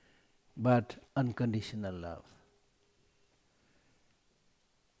 but unconditional love.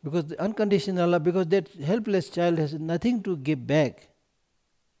 Because the unconditional love, because that helpless child has nothing to give back.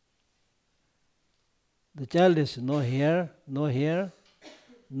 The child has no hair,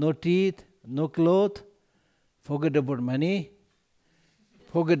 no teeth, no cloth, forget about money,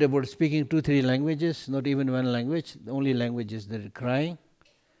 forget about speaking 2-3 languages, not even one language, the only language is that crying.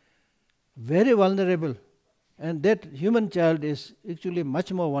 Very vulnerable. And that human child is actually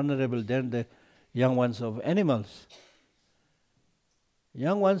much more vulnerable than the young ones of animals.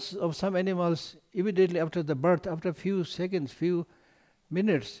 Young ones of some animals, immediately after the birth, after few seconds, few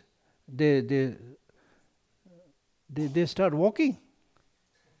minutes, they start walking.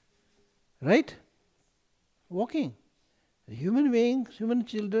 Right? Walking. Human beings, human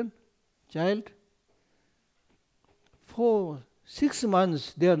child, for 6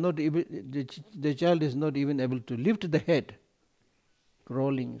 months they are not able, the child is not even able to lift the head.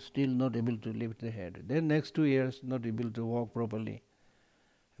 Crawling, still not able to lift the head. Then next 2 years, not able to walk properly.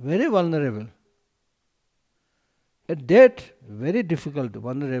 Very vulnerable. At that very difficult,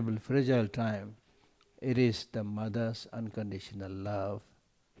 vulnerable, fragile time, it is the mother's unconditional love,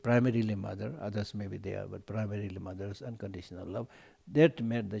 primarily mother, others may be there, but primarily mother's unconditional love, that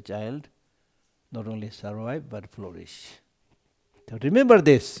made the child not only survive but flourish. So remember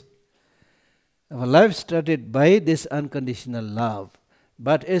this. Our life started by this unconditional love.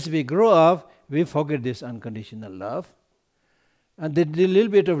 But as we grow up, we forget this unconditional love. And the little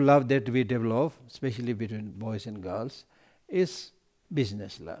bit of love that we develop, especially between boys and girls, is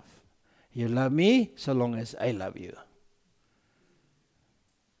business love. You love me so long as I love you.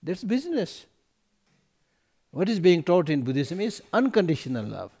 That's business. What is being taught in Buddhism is unconditional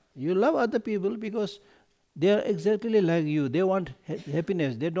love. You love other people because they are exactly like you. They want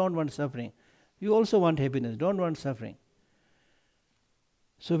happiness. They don't want suffering. You also want happiness. Don't want suffering.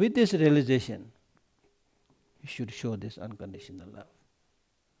 So with this realization, you should show this unconditional love,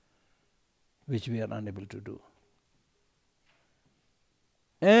 which we are unable to do.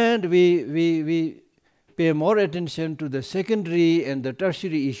 And we pay more attention to the secondary and the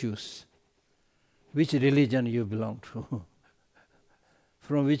tertiary issues. Which religion you belong to,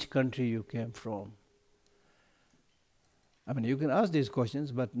 from which country you came from. I mean, you can ask these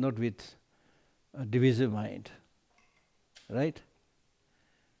questions, but not with a divisive mind, right?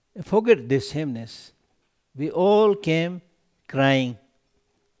 Forget this sameness. We all came crying.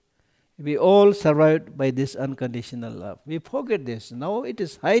 We all survived by this unconditional love. We forget this. Now it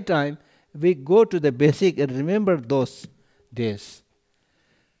is high time we go to the basic and remember those days.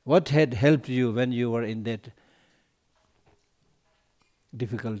 What had helped you when you were in that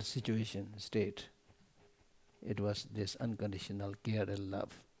difficult situation, state? It was this unconditional care and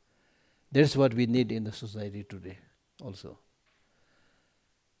love. That's what we need in the society today also.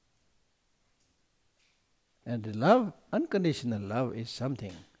 And the love, unconditional love is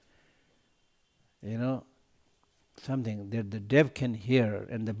something, something that the deaf can hear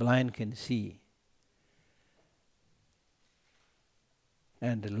and the blind can see.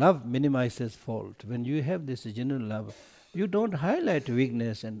 And love minimizes fault. When you have this genuine love, you don't highlight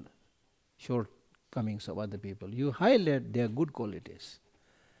weakness and shortcomings of other people. You highlight their good qualities.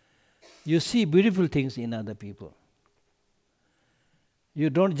 You see beautiful things in other people.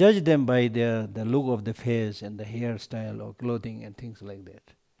 You don't judge them by the look of the face and the hairstyle or clothing and things like that.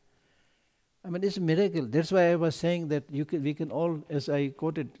 I mean, it's a miracle. That's why I was saying that we can all, as I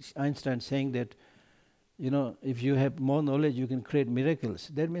quoted Einstein saying that, if you have more knowledge, you can create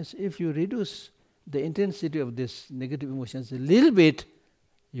miracles. That means if you reduce the intensity of this negative emotions a little bit,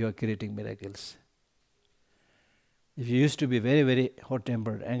 you are creating miracles. If you used to be very, very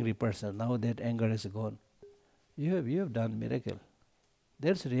hot-tempered, angry person, now that anger is gone, you have done miracle.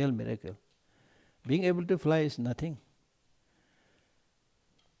 That's a real miracle. Being able to fly is nothing.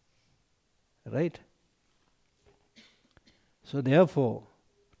 Right? So therefore,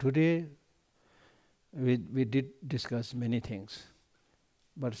 today we did discuss many things,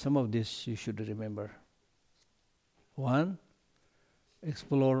 but some of this you should remember. One,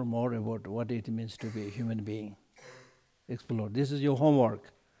 explore more about what it means to be a human being. Explore. This is your homework.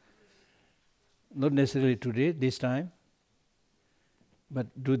 Not necessarily today, this time, but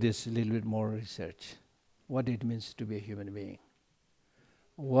do this a little bit more research. What it means to be a human being.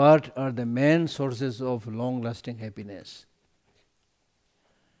 What are the main sources of long-lasting happiness?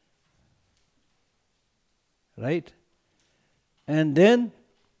 Right? And then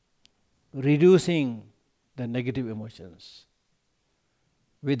reducing the negative emotions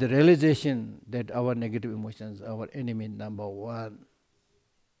with the realization that our negative emotions are our enemy number one.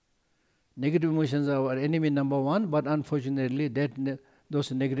 Negative emotions are our enemy number one, but unfortunately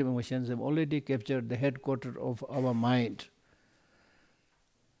those negative emotions have already captured the headquarters of our mind.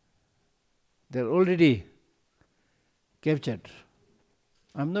 They're already captured.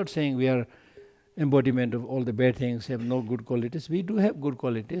 I'm not saying we are embodiment of all the bad things, have no good qualities. We do have good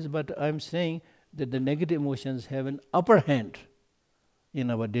qualities, but I'm saying that the negative emotions have an upper hand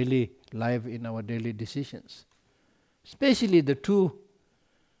in our daily life, in our daily decisions. Especially the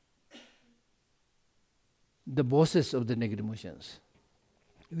bosses of the negative emotions,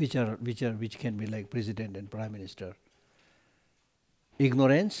 which can be like president and prime minister.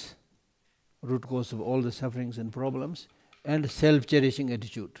 Ignorance, root cause of all the sufferings and problems, and self-cherishing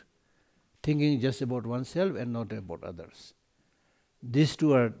attitude, thinking just about oneself and not about others. These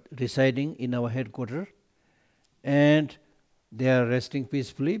two are residing in our headquarters, and they are resting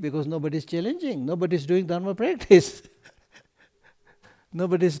peacefully because nobody is challenging, nobody is doing dharma practice.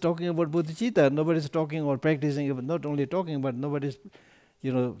 Nobody is talking about bodhicitta, nobody is talking or practicing, not only talking, but nobody is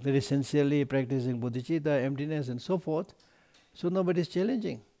very sincerely practicing bodhicitta, emptiness and so forth. So nobody is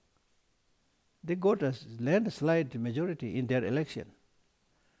challenging. They got a landslide majority in their election.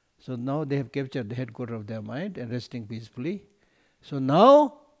 So now they have captured the headquarters of their mind and resting peacefully. So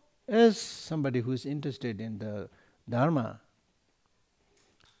now, as somebody who is interested in the Dharma,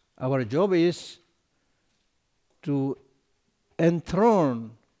 our job is to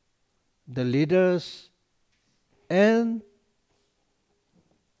enthrone the leaders and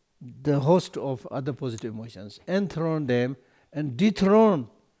the host of other positive emotions, enthrone them and dethrone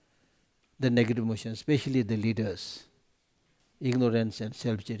the negative emotions, especially the leaders, ignorance and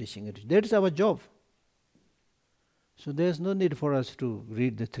self-cherishing. That is our job. So there's no need for us to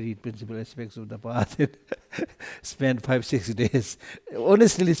read the three principal aspects of the path and spend 5-6 days.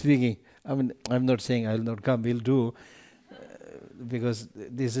 Honestly speaking, I mean, I'm not saying I will not come, we'll do, because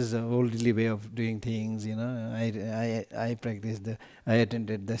this is a worldly way of doing things, you know. I practiced, I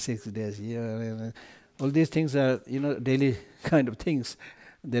attended the 6 days here. And all these things are, you know, daily kind of things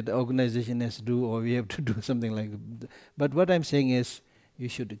that the organization has to do, or we have to do something like that. But what I'm saying is, you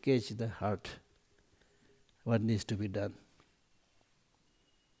should catch the heart, what needs to be done.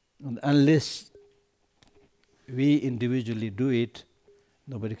 And unless we individually do it,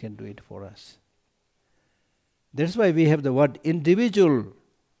 nobody can do it for us. That's why we have the word individual.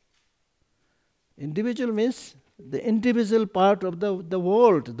 Individual means the individual part of the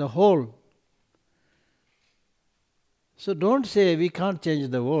world, the whole. So don't say we can't change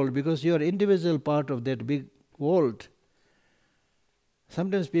the world, because you are individual part of that big world.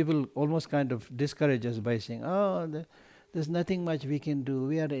 Sometimes people almost kind of discourage us by saying, there's nothing much we can do.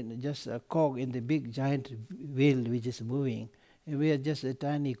 We are just a cog in the big giant wheel which is moving, and we are just a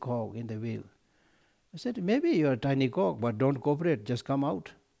tiny cog in the wheel. I said, maybe you are a tiny cog, but don't cooperate, just come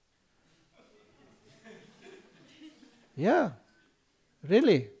out. Yeah,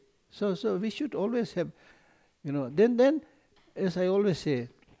 really. So we should always have, you know, then, as I always say,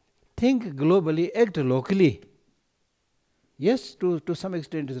 think globally, act locally. Yes, to some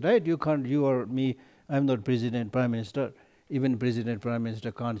extent it's right. You can't, you or me, I'm not president, prime minister. Even president, prime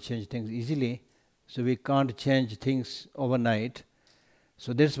minister can't change things easily. So we can't change things overnight.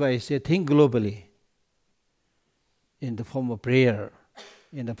 So that's why I say think globally, in the form of prayer,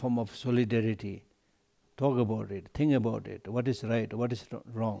 in the form of solidarity. Talk about it, think about it, what is right, what is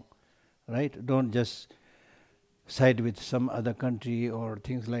wrong, right? Don't just side with some other country or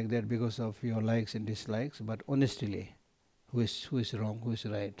things like that because of your likes and dislikes, but honestly, who is wrong, who is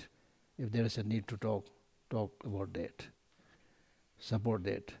right. If there is a need to talk about that, support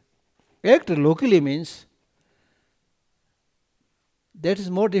that. Act locally means that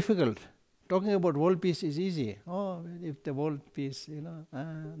is more difficult. Talking about world peace is easy. Oh, if the world peace, you know,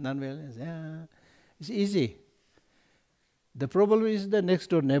 non-violence, it's easy. The problem is the next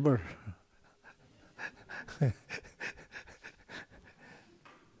door neighbor.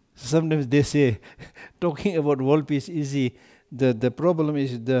 Sometimes they say, talking about world peace easy. The problem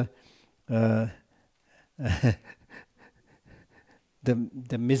is the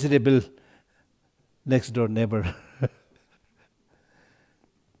the miserable next door neighbor.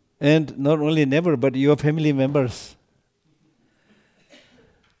 And not only neighbor, but your family members.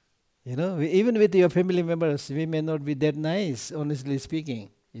 You know, even with your family members, we may not be that nice, honestly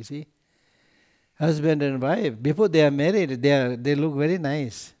speaking, you see. Husband and wife, before they are married, they look very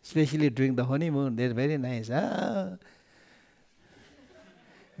nice, especially during the honeymoon, they're very nice.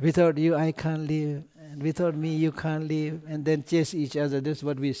 Without you, I can't live, and without me, you can't live, and then chase each other. That's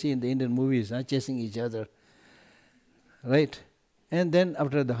what we see in the Indian movies, chasing each other, right? And then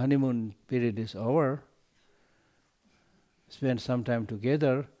after the honeymoon period is over, spend some time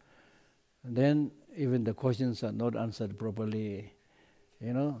together, and then even the questions are not answered properly.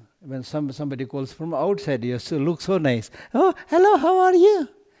 You know, when somebody calls from outside, you look so nice. Oh, hello, how are you?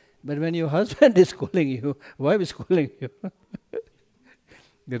 But when your husband is calling you, wife is calling you,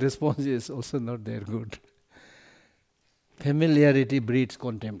 the response is also not that good. Familiarity breeds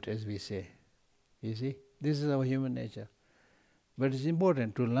contempt, as we say. You see, this is our human nature. But it's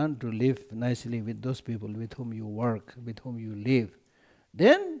important to learn to live nicely with those people with whom you work, with whom you live.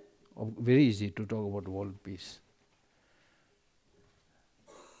 Then, very easy to talk about world peace.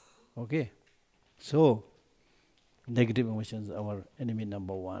 Okay? So, negative emotions are our enemy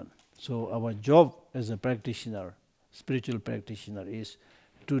number one. So, our job as a practitioner, spiritual practitioner, is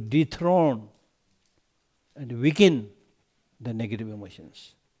to dethrone and weaken the negative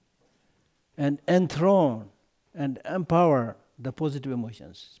emotions and enthrone and empower the positive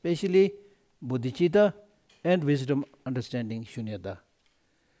emotions, especially bodhicitta and wisdom, understanding, shunyata.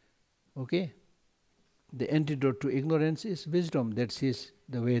 Okay? The antidote to ignorance is wisdom that sees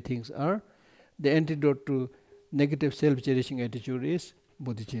the way things are. The antidote to negative self-cherishing attitude is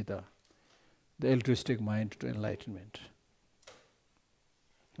bodhicitta, the altruistic mind to enlightenment.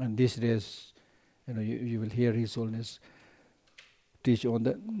 And these days, you know, you will hear His Holiness teach on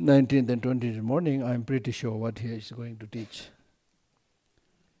the 19th and 20th morning. I am pretty sure what he is going to teach.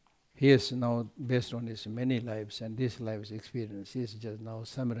 He is now, based on his many lives and this life's experience, he is just now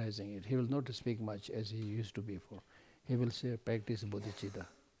summarizing it. He will not speak much as he used to before. He will say, practice bodhicitta.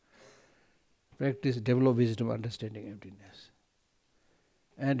 Practice, develop wisdom, understanding emptiness.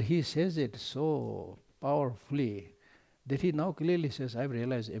 And he says it so powerfully that he now clearly says, I've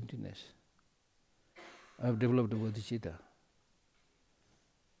realized emptiness. I've developed bodhicitta.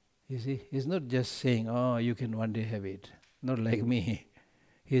 You see, he's not just saying, oh, you can one day have it. Not like me.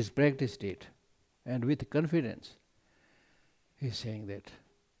 He's practiced it. And with confidence, he's saying that.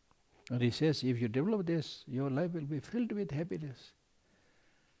 And he says, if you develop this, your life will be filled with happiness.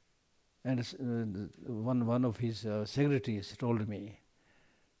 And one of his secretaries told me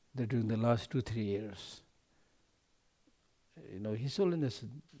that during the last 2-3 years, His Holiness,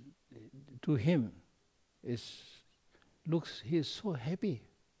 to him, he is so happy.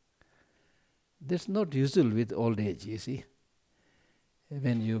 That's not usual with old age, you see.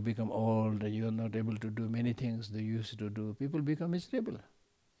 When you become old, you are not able to do many things they used to do. People become miserable,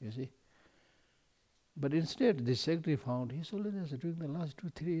 you see. But instead, this secretary found His Holiness during the last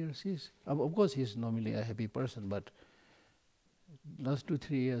 2-3 years, of course he's normally a happy person, but last 2-3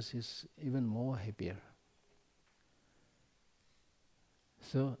 years he's even more happier.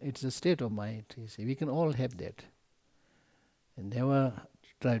 So it's a state of mind, you see. We can all have that. And never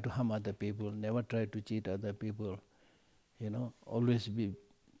try to harm other people, never try to cheat other people, always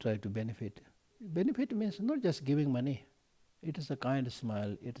try to benefit. Benefit means not just giving money. It is a kind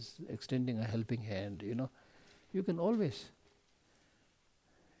smile, it is extending a helping hand, You can always,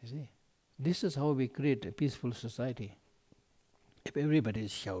 you see. This is how we create a peaceful society. If everybody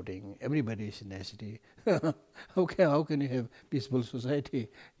is shouting, everybody is nasty, how can you have peaceful society?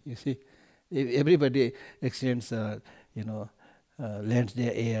 You see, if everybody extends, lends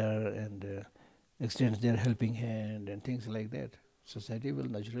their ear and extends their helping hand and things like that, society will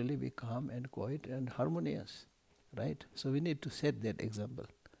naturally be calm and quiet and harmonious, right? So we need to set that example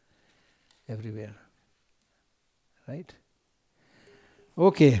everywhere, right?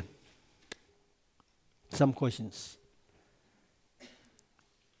 Okay. Some questions.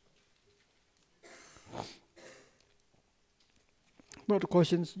 Not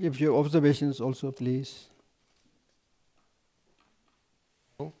questions, if you have observations also, please.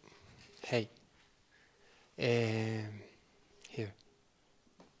 Oh, hey. Here.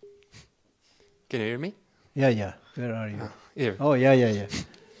 Can you hear me? Yeah. Where are you? Here. Oh, yeah.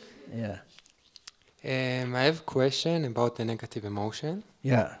 Yeah. I have a question about the negative emotion.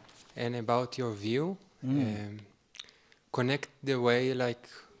 Yeah. And about your view. Connect the way, like,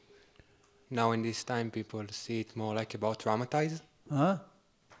 now in this time people see it more like about traumatize. Huh?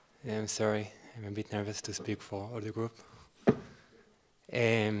 I'm sorry, I'm a bit nervous to speak for all the group.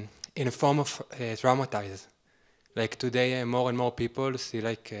 In a form of traumatize. Like today, more and more people see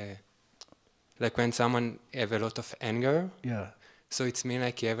like when someone have a lot of anger. Yeah. So it's mean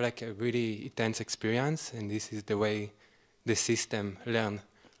like you have like a really intense experience, and this is the way the system learn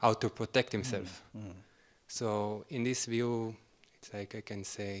how to protect himself. So in this view, it's like I can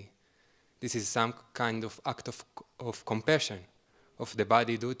say, this is some kind of act of compassion of the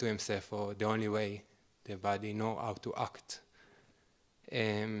body do to himself, or the only way the body know how to act.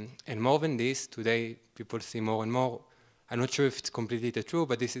 And more than this, today people see more and more, I'm not sure if it's completely the truth,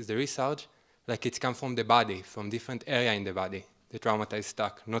 but this is the research, like it's come from the body, from different area in the body, the traumatized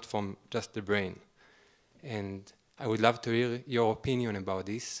stuck, not from just the brain. And I would love to hear your opinion about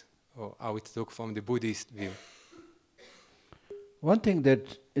this, or how it looks from the Buddhist view. One thing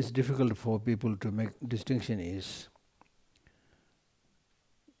that is difficult for people to make distinction is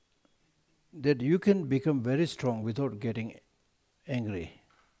that you can become very strong without getting angry.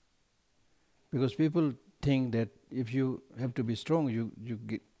 Because people think that if you have to be strong, you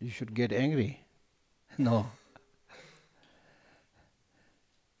should get angry. No.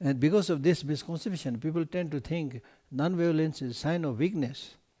 And because of this misconception, people tend to think non-violence is a sign of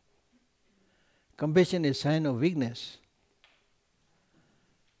weakness. Compassion is a sign of weakness.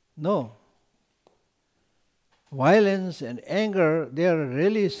 No. Violence and anger, they are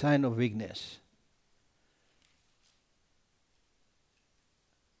really a sign of weakness.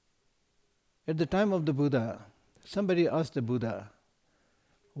 At the time of the Buddha, somebody asked the Buddha,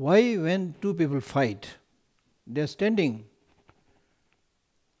 why when two people fight, they are standing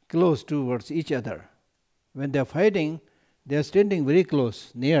close towards each other. When they are fighting, they are standing very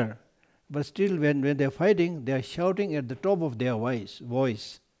close, near. But still when they are fighting, they are shouting at the top of their voice.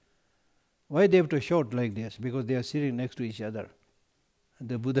 Why they have to shout like this? Because they are sitting next to each other. And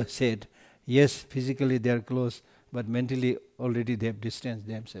the Buddha said, yes, physically they are close, but mentally already they have distanced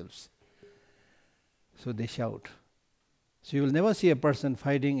themselves. So they shout. So you will never see a person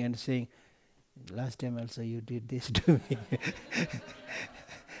fighting and saying, last time also you did this to me.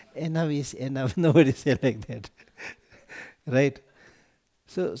 Enough is enough. Nobody say like that. Right?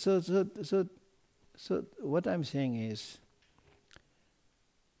 So what I'm saying is,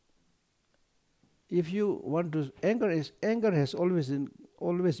 if you want to, anger has always been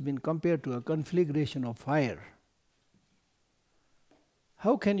always been compared to a conflagration of fire.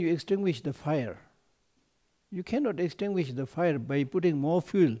 How can you extinguish the fire? You cannot extinguish the fire by putting more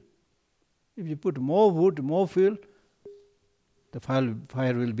fuel. If you put more wood, more fuel, the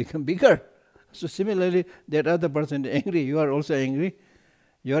fire will become bigger. So similarly, that other person is angry, you are also angry,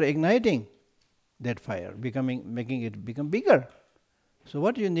 you are igniting that fire, making it become bigger. So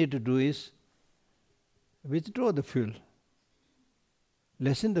what you need to do is withdraw the fuel,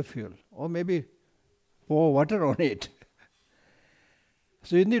 lessen the fuel, or maybe pour water on it.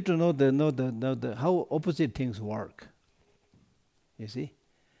 So you need to know how opposite things work. You see,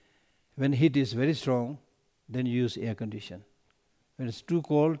 when heat is very strong, then you use air condition. When it's too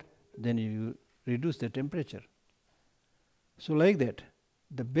cold, then you reduce the temperature. So like that,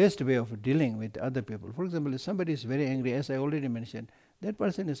 the best way of dealing with other people. For example, if somebody is very angry, as I already mentioned, that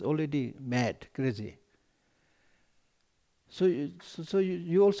person is already mad, crazy. So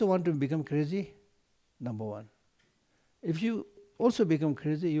you also want to become crazy? Number one. If you also become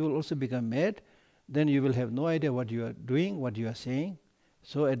crazy, you will also become mad, then you will have no idea what you are doing, what you are saying.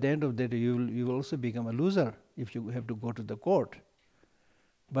 So at the end of the day, you will also become a loser if you have to go to the court.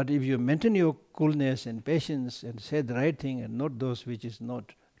 But if you maintain your coolness and patience and say the right thing and not those which is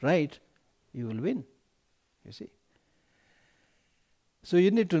not right, you will win. You see. So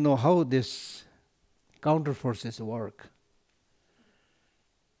you need to know how this counter forces work.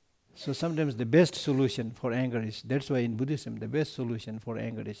 So sometimes the best solution for anger is, that's why in Buddhism the best solution for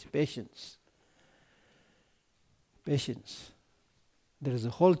anger is patience. Patience. There is a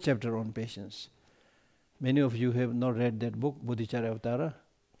whole chapter on patience. Many of you have not read that book, Bodhicharya Avatara.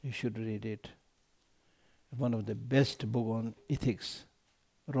 You should read it. One of the best book on ethics,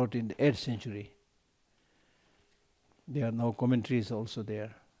 wrote in the 8th century. There are now commentaries also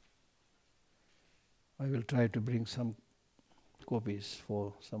there. I will try to bring some copies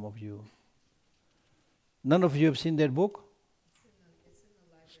for some of you. None of you have seen that book? It's in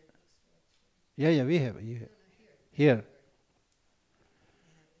the library. Yeah, we have. Here.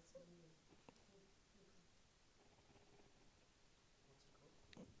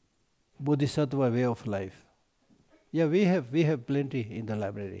 Bodhisattva Way of Life. Yeah, we have plenty in the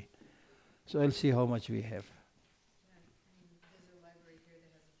library. So I'll see how much we have. There's a library here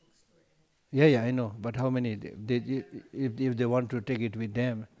that has a bookstore in it. Yeah, I know. But how many? If they want to take it with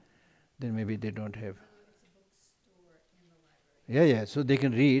them, then maybe they don't have. It's a bookstore in the library. Yeah. So they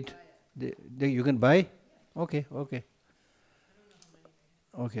can read. You can buy? Okay. I don't know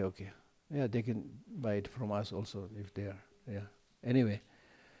how many they have. Okay. Yeah, they can buy it from us also if they are. Yeah. Anyway,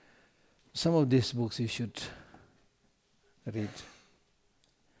 some of these books you should read.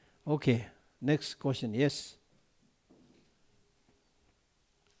 Okay. Next question. Yes.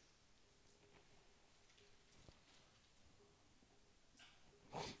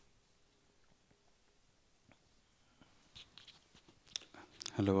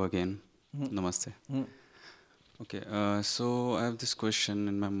 Hello again. Namaste. Okay, so I have this question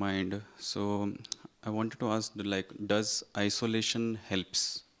in my mind. So I wanted to ask, does isolation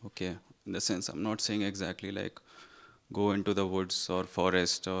helps? Okay, in the sense, I'm not saying exactly like go into the woods or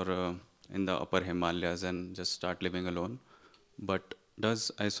forest or in the upper Himalayas and just start living alone. But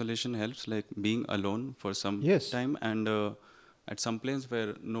does isolation helps, like being alone for some time and at some place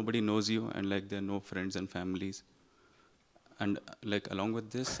where nobody knows you and like there are no friends and families? And like along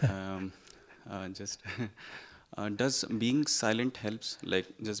with this, does being silent helps? Like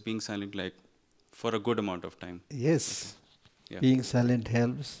just being silent, like for a good amount of time? Yes. Okay. Yeah. Being silent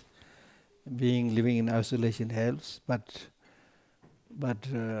helps. Living in isolation helps. But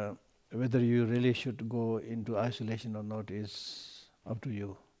whether you really should go into isolation or not is up to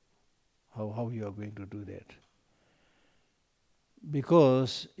you. How you are going to do that.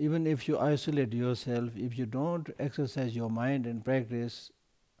 Because even if you isolate yourself, if you don't exercise your mind and practice,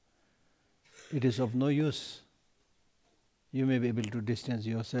 it is of no use. You may be able to distance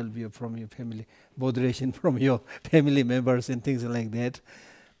yourself from your family, moderation from your family members and things like that.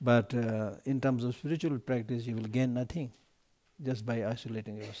 But in terms of spiritual practice, you will gain nothing just by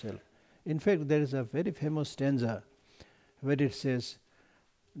isolating yourself. In fact, there is a very famous stanza where it says,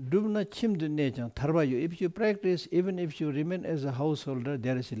 if you practice, even if you remain as a householder,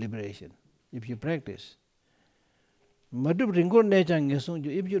 there is a liberation. If you practice. If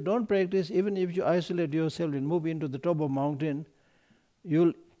you don't practice, even if you isolate yourself and move into the top of mountain,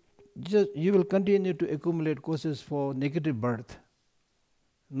 you will continue to accumulate causes for negative birth,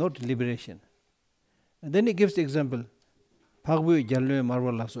 not liberation. And then he gives the example.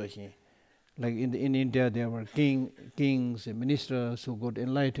 Like in India, there were kings and ministers who got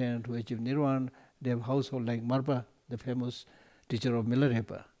enlightened, who achieved nirvana. They have household like Marpa, the famous teacher of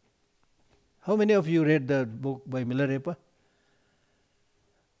Milarepa. How many of you read the book by Milarepa?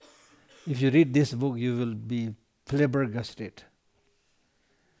 If you read this book, you will be flabbergasted.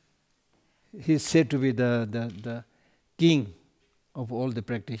 He is said to be the king of all the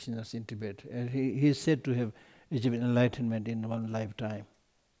practitioners in Tibet. And he is said to have achieved enlightenment in one lifetime.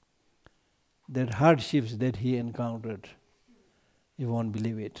 The hardships that he encountered, you won't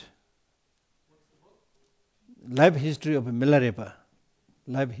believe it. Life history of Milarepa.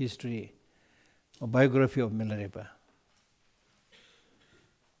 Life history, a biography of Milarepa.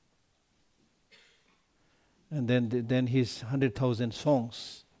 And then his 100,000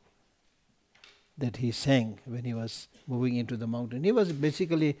 songs that he sang when he was moving into the mountain. He was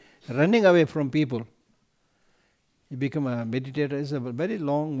basically running away from people. He became a meditator. It's a very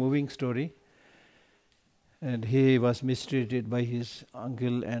long moving story. And he was mistreated by his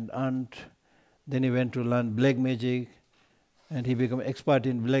uncle and aunt. Then he went to learn black magic. And he became expert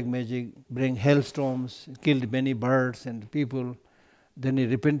in black magic, bring hailstorms, killed many birds and people. Then he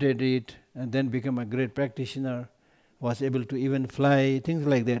repented it and then became a great practitioner, was able to even fly, things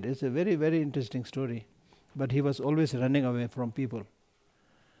like that. It's a very, very interesting story. But he was always running away from people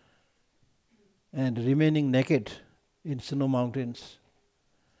and remaining naked in snow mountains.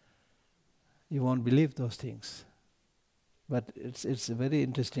 You won't believe those things. But it's a very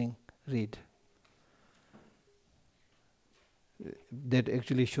interesting read. That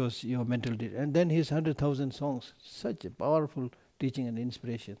actually shows your mental and then his 100,000 songs, such a powerful teaching and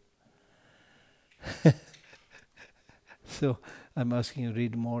inspiration. So I'm asking you to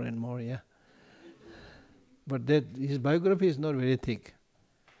read more and more, yeah. But that his biography is not very thick.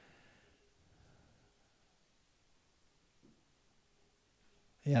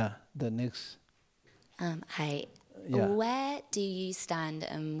 Yeah, the next. Hi. Yeah. Where do you stand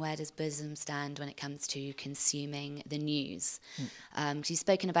and where does Buddhism stand when it comes to consuming the news? Because you've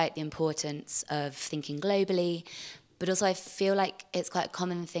spoken about the importance of thinking globally, but also I feel like it's quite a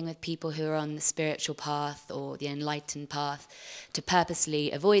common thing with people who are on the spiritual path or the enlightened path to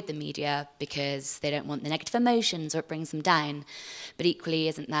purposely avoid the media because they don't want the negative emotions or it brings them down. But equally,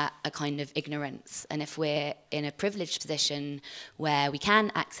 isn't that a kind of ignorance? And if we're in a privileged position where we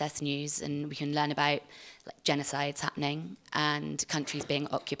can access news and we can learn about like genocides happening and countries being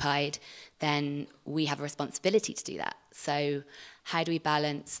occupied, then we have a responsibility to do that. So how do we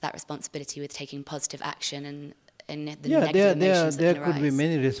balance that responsibility with taking positive action and the negative emotions that there can could be arise?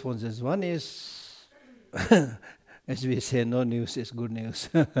 many responses. One is, as we say, no news is good news.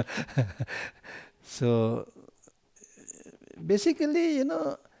 So basically,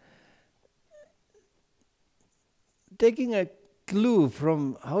 taking a clue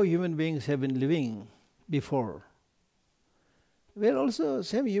from how human beings have been living before. We are also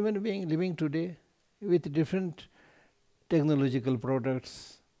same human being living today with different technological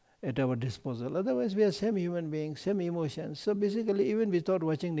products at our disposal. Otherwise, we are same human beings, same emotions. So basically, even without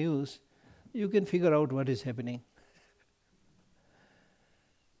watching news, you can figure out what is happening.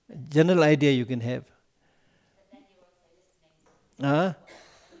 A general idea you can have. But then you're also listening.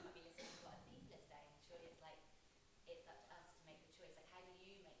 You might be listening to what other people are saying. Surely it's like it's up to us to make the choice. Like how do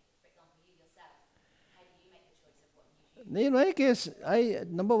you make, for example, you yourself, how do you make the choice of what news you? In my case,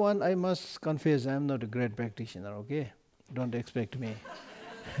 number one, I must confess I am not a great practitioner, okay? Don't expect me.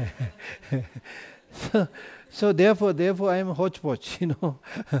 So therefore I am hodgepodge,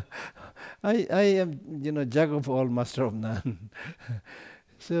 I am, jack of all, master of none.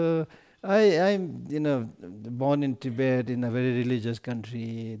 So I'm, born in Tibet in a very religious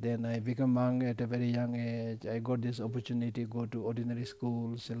country. Then I became monk at a very young age. I got this opportunity to go to ordinary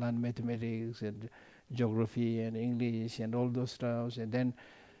schools, and learn mathematics and geography and English and all those stuff. And then,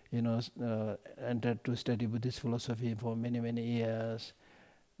 entered to study Buddhist philosophy for many, many years.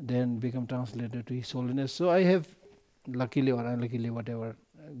 Then become translator to His Holiness. So I have, luckily or unluckily, whatever,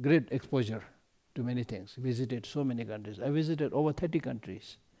 great exposure to many things. Visited so many countries. I visited over 30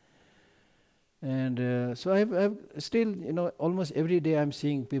 countries. And so I've still, almost every day I'm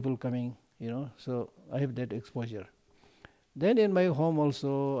seeing people coming, so I have that exposure. Then in my home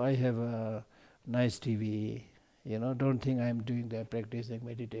also I have a nice TV, don't think I'm doing the practicing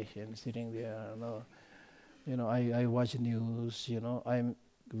meditation, sitting there, I watch news, I'm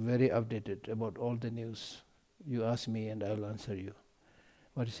very updated about all the news. You ask me and I'll answer you.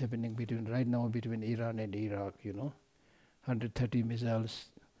 What is happening right now between Iran and Iraq, 130 missiles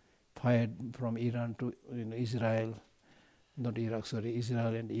fired from Iran to Israel, not Iraq, sorry,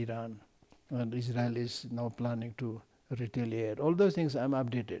 Israel and Iran. And Israel is now planning to retaliate. All those things I'm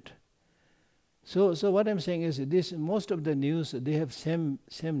updated. So what I'm saying is this: most of the news, they have same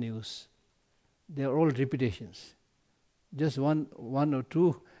news. They are all repetitions. Just one or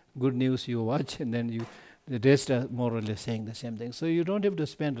two good news you watch, and then the rest are more or less saying the same thing. So you don't have to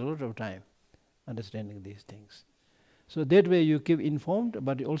spend a lot of time understanding these things. So that way you keep informed,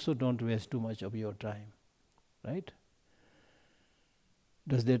 but you also don't waste too much of your time. Right?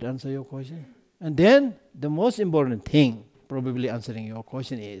 Does that answer your question? And then the most important thing, probably answering your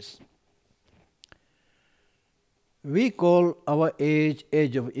question, is we call our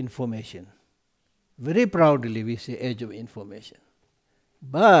age of information. Very proudly we say age of information.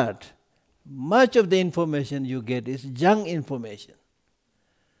 But much of the information you get is junk information.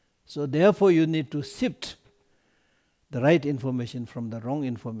 So therefore you need to sift the right information from the wrong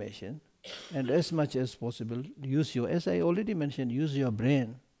information, and as much as possible use as I already mentioned, use your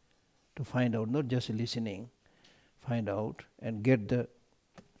brain to find out, not just listening, find out and get the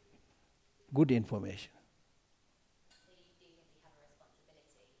good information.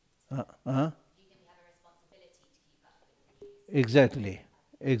 So you do have a responsibility. You have a responsibility to keep up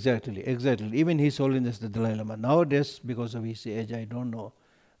with the news. Exactly. Even His Holiness the Dalai Lama, nowadays because of his age I don't know,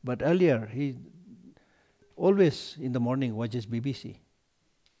 but earlier he always in the morning watches BBC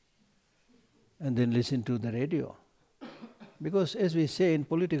and then listen to the radio. Because as we say in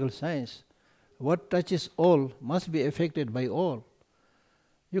political science, what touches all must be affected by all.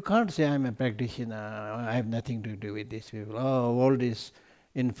 You can't say I'm a practitioner, I have nothing to do with these people. Oh, world is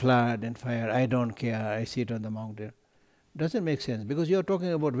in flood and fire, I don't care, I sit on the mountain. Doesn't make sense, because you are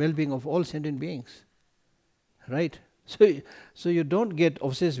talking about well-being of all sentient beings. Right? So you don't get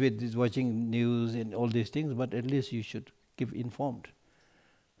obsessed with this watching news and all these things, but at least you should keep informed,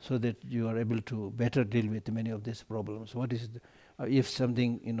 so that you are able to better deal with many of these problems. What is if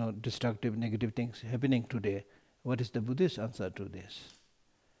something destructive, negative things happening today? What is the Buddhist answer to this?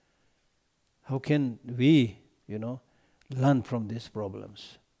 How can we, learn from these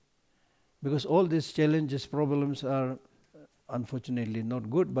problems? Because all these challenges, problems are unfortunately not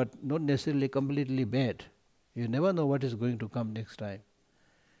good, but not necessarily completely bad. You never know what is going to come next time.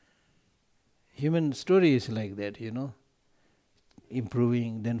 Human story is like that,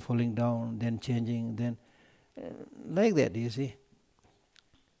 improving, then falling down, then changing, then like that, you see.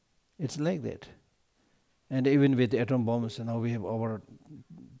 It's like that. And even with atom bombs, now we have over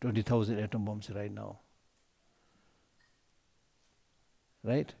 20,000 atom bombs right now.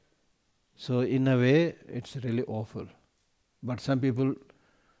 Right? So in a way, it's really awful. But some people,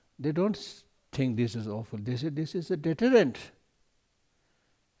 they don't think this is awful. They say this is a deterrent.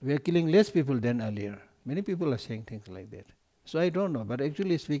 We are killing less people than earlier. Many people are saying things like that. So I don't know, but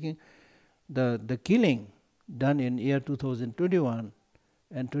actually speaking, the killing done in year 2021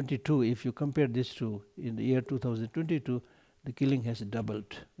 and 22, if you compare these two, in the year 2022, the killing has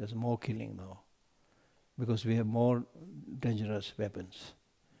doubled. There's more killing now, because we have more dangerous weapons.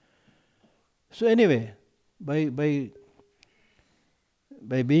 So anyway, by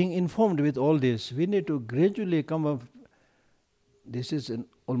being informed with all this, we need to gradually come up. This is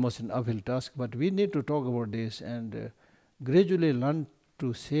almost an uphill task, but we need to talk about this and gradually learn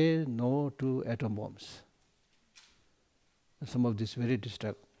to say no to atom bombs. Some of this very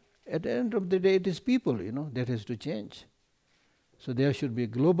destructive. At the end of the day, it is people, that has to change. So there should be a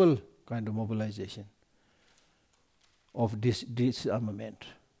global kind of mobilization of disarmament.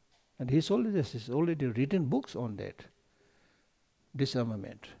 And His Holiness has already written books on that.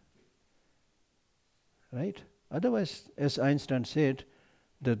 Disarmament. Right? Otherwise, as Einstein said,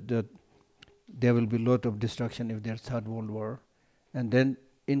 that there will be a lot of destruction if there's Third World War. And then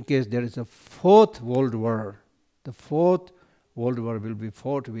in case there is a Fourth World War, the Fourth World War will be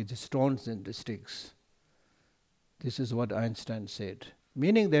fought with stones and sticks. This is what Einstein said.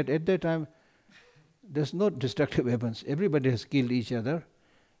 Meaning that at that time, there's no destructive weapons. Everybody has killed each other.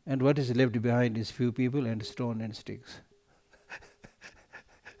 And what is left behind is few people and stone and sticks.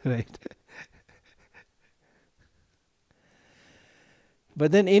 Right?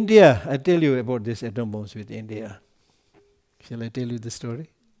 But then India, I tell you about this atom bombs with India. Shall I tell you the story?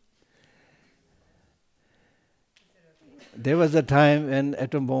 There was a time when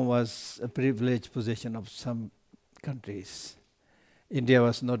atom bomb was a privileged possession of some countries. India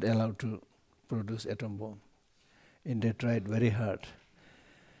was not allowed to produce atom bomb. India tried very hard.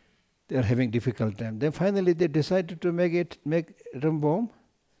 They are having difficult time. Then finally they decided to make atom bomb.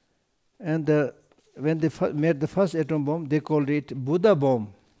 And when they made the first atom bomb, they called it Buddha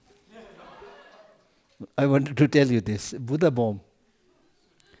bomb. I wanted to tell you this, Buddha bomb.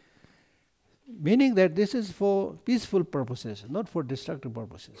 Meaning that this is for peaceful purposes, not for destructive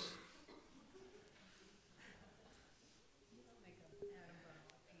purposes.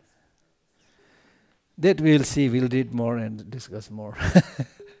 That we'll see, we'll read more and discuss more.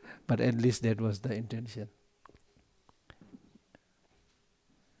 But at least that was the intention.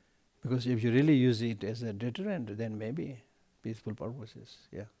 Because if you really use it as a deterrent, then maybe peaceful purposes,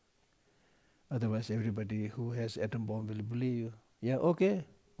 yeah. Otherwise, everybody who has atom bomb will bully you. Yeah, okay.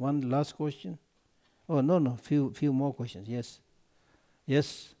 One last question. Oh, no, few more questions. Yes.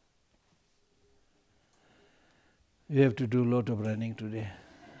 Yes. You have to do a lot of running today.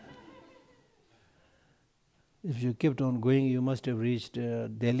 If you kept on going, you must have reached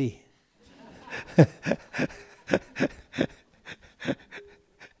Delhi.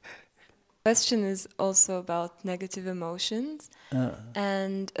 Question is also about negative emotions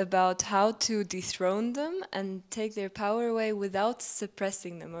and about how to dethrone them and take their power away without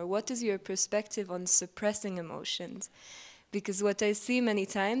suppressing them. Or what is your perspective on suppressing emotions? Because what I see many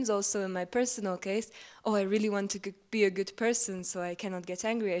times, also in my personal case, oh, I really want to be a good person, so I cannot get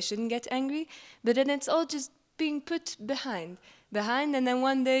angry. I shouldn't get angry. But then it's all just being put behind, and then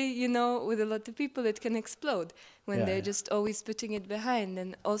one day, you know, with a lot of people, it can explode when they're just always putting it behind.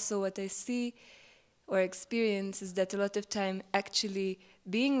 And also what I see or experience is that a lot of time actually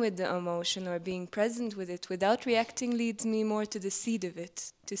being with the emotion or being present with it without reacting leads me more to the seed of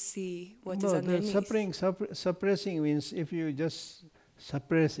it, to see what is underneath. Suppressing means if you just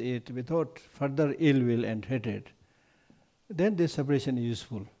suppress it without further ill will and hatred, then this suppression is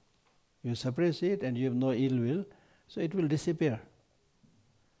useful. You suppress it and you have no ill will, so it will disappear.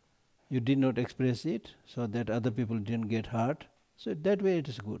 You did not express it so that other people didn't get hurt, so that way it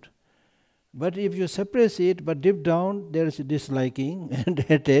is good. But if you suppress it, but deep down there is disliking and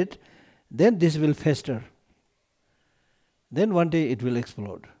hatred, then this will fester. Then one day it will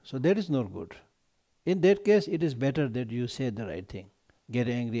explode. So that is not good. In that case, it is better that you say the right thing. Get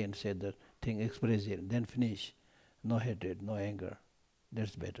angry and say the thing, express it, then finish. No hatred, no anger.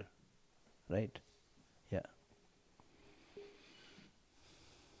 That's better. Right? Yeah.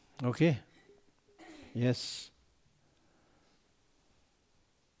 Okay? Yes.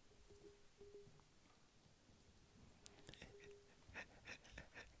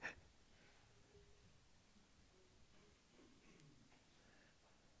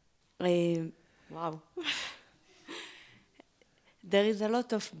 Wow. There is a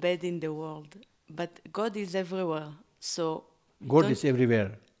lot of bad in the world, but God is everywhere. So God is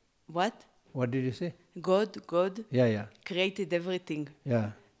everywhere. What? What did you say? God yeah. created everything.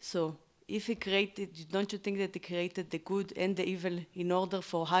 Yeah. So if he created, don't you think that he created the good and the evil in order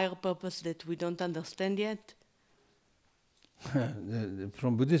for higher purpose that we don't understand yet?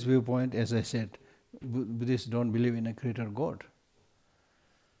 From Buddhist viewpoint, as I said, Buddhists don't believe in a creator God.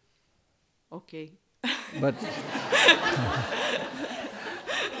 Okay. But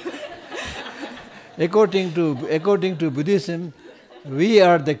according to Buddhism, we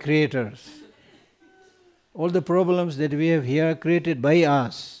are the creators. All the problems that we have here are created by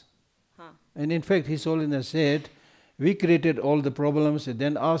us. And in fact, His Holiness said, we created all the problems and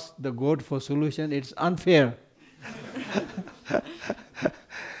then asked the God for solution. It's unfair.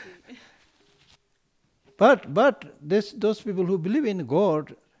 But those people who believe in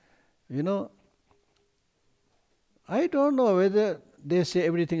God, you know, I don't know whether they say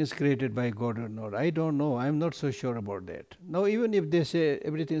everything is created by God or not. I don't know. I'm not so sure about that. Now, even if they say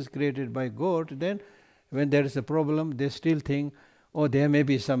everything is created by God, then when there is a problem, they still think, oh, there may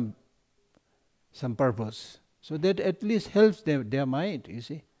be some purpose. So that at least helps their mind, you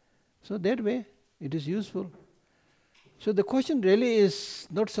see. So that way, it is useful. So the question really is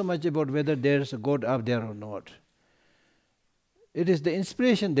not so much about whether there is a God up there or not. It is the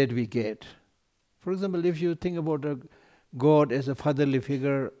inspiration that we get. For example, if you think about a God as a fatherly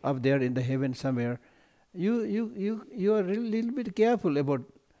figure up there in the heaven somewhere, you are a little bit careful about,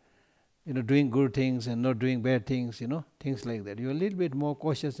 you know, doing good things and not doing bad things, you know, things like that. You are a little bit more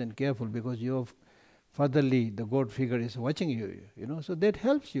cautious and careful because your fatherly, the God figure is watching you, you know, so that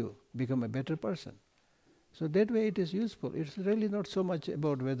helps you become a better person. So that way it is useful. It's really not so much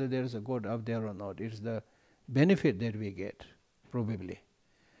about whether there is a God up there or not. It's the benefit that we get, probably.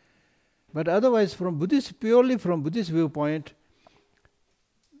 But otherwise, purely from Buddhist viewpoint,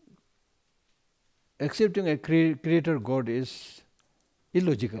 accepting a creator God is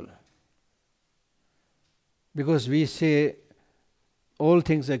illogical. Because we say all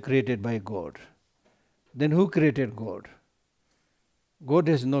things are created by God. Then who created God? God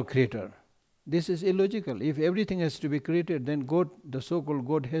has no creator. This is illogical. If everything has to be created, then God, the so-called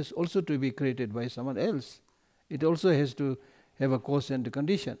God, has also to be created by someone else. It also has to have a cause and a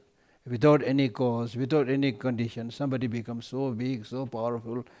condition. Without any cause, without any condition, somebody becomes so big, so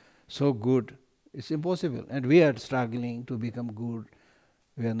powerful, so good. It's impossible. And we are struggling to become good.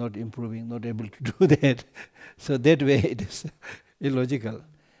 We are not improving, not able to do that. So that way it is illogical.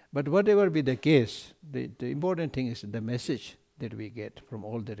 But whatever be the case, the important thing is the message that we get from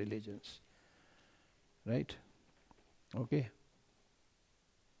all the religions. Right? Okay.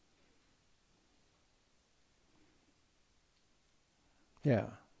 Yeah.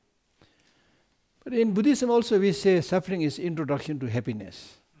 But in Buddhism also we say suffering is introduction to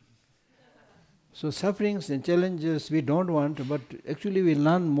happiness. So sufferings and challenges we don't want, but actually we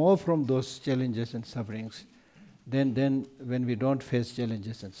learn more from those challenges and sufferings than when we don't face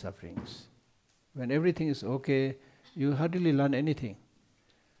challenges and sufferings. When everything is okay, you hardly learn anything.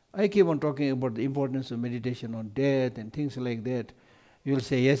 I keep on talking about the importance of meditation on death and things like that. You will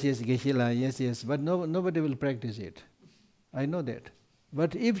say, yes, yes, Geshe Lhakdor, yes, yes, but nobody will practice it. I know that.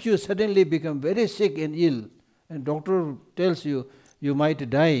 But if you suddenly become very sick and ill, and doctor tells you, you might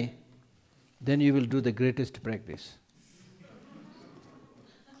die, then you will do the greatest practice.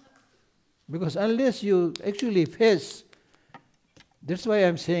 Because unless you actually face, that's why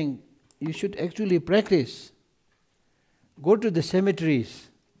I'm saying, you should actually practice. Go to the cemeteries.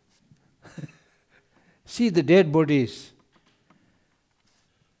 See the dead bodies.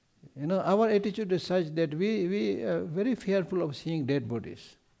 You know, our attitude is such that we are very fearful of seeing dead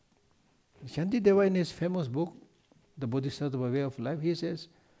bodies. Shantideva in his famous book, The Bodhisattva Way of Life, he says,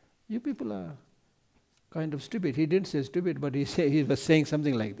 you people are kind of stupid. He didn't say stupid, but he was saying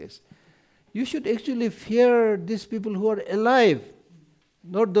something like this. You should actually fear these people who are alive,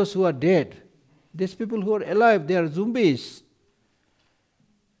 not those who are dead. These people who are alive, they are zombies.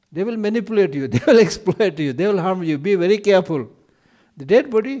 They will manipulate you, they will exploit you, they will harm you. Be very careful. The dead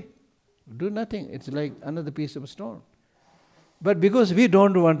body, do nothing. It's like another piece of stone. But because we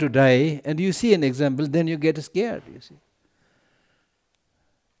don't want to die, and you see an example, then you get scared, you see.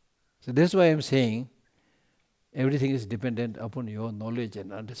 So that's why I'm saying, everything is dependent upon your knowledge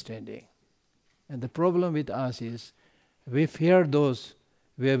and understanding. And the problem with us is, we fear those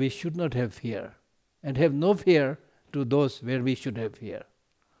where we should not have fear, and have no fear to those where we should have fear.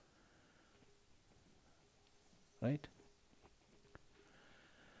 Right?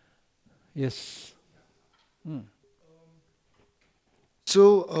 Yes.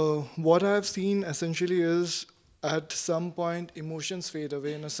 So what I have seen essentially is, at some point emotions fade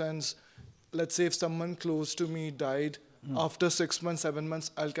away. In a sense, let's say if someone close to me died, after 6 months, 7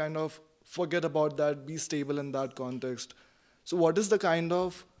 months, I'll kind of forget about that, be stable in that context. So what is the kind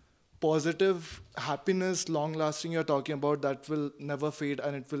of positive happiness, long lasting you're talking about that will never fade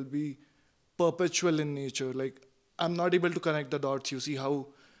and it will be perpetual in nature? Like, I'm not able to connect the dots. You see how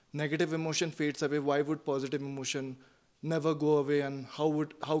negative emotion fades away. Why would positive emotion never go away, and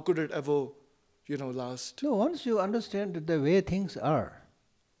how could it ever, last? No, once you understand the way things are,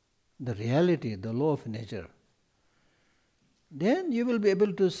 the reality, the law of nature, then you will be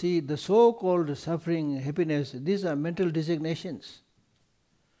able to see the so-called suffering, happiness, these are mental designations.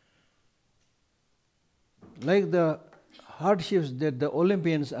 Like the hardships that the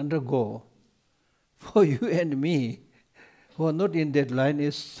Olympians undergo, for you and me, who are not in that line,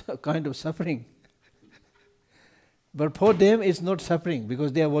 is a kind of suffering. But for them it's not suffering,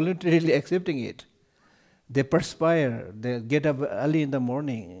 because they are voluntarily accepting it. They perspire, they get up early in the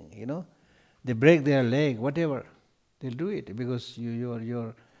morning, they break their leg, whatever. They'll do it because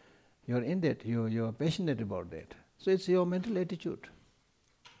you're in that, you're passionate about that. So it's your mental attitude.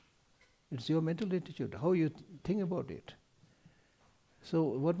 It's your mental attitude, how you think about it. So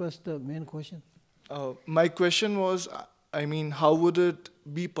what was the main question? My question was, how would it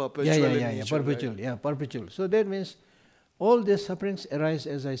be perpetual in nature? Perpetual. So that means all these sufferings arise,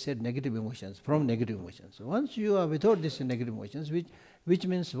 as I said, negative emotions, from negative emotions. So once you are without these negative emotions, which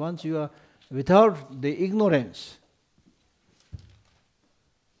means once you are without the ignorance,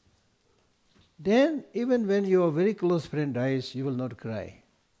 then even when your very close friend dies, you will not cry,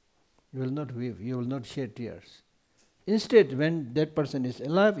 you will not weep, you will not shed tears. Instead, when that person is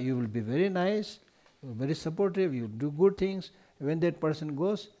alive, you will be very nice, very supportive, you do good things. When that person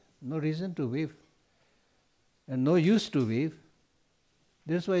goes, no reason to weep and no use to weep.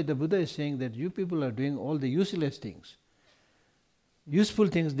 That's why the Buddha is saying that you people are doing all the useless things. Useful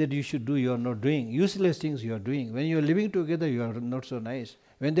things that you should do, you are not doing. Useless things you are doing. When you are living together, you are not so nice.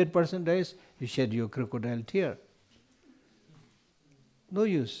 When that person dies, you shed your crocodile tear. No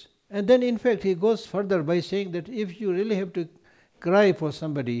use. And then in fact he goes further by saying that if you really have to cry for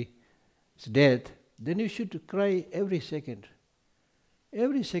somebody's death, then you should cry every second.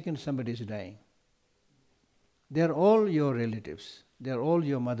 Every second somebody is dying. They are all your relatives. They are all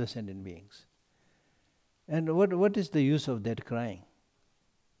your mother sentient beings. And what is the use of that crying?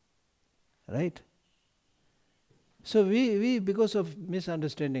 Right? So we because of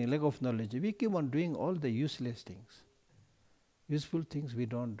misunderstanding, lack of knowledge, we keep on doing all the useless things. Useful things we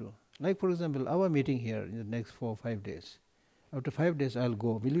don't do. Like for example, our meeting here in the next 4 or 5 days. After 5 days I'll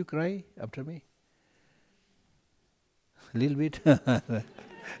go. Will you cry after me? A little bit.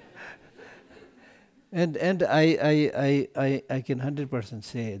 and I can 100%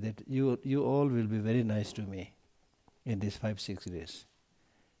 say that you all will be very nice to me in these 5-6 days.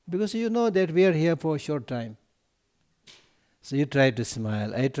 Because you know that we are here for a short time. So you try to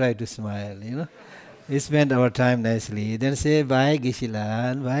smile, I try to smile, you know. We spend our time nicely. Then say, bye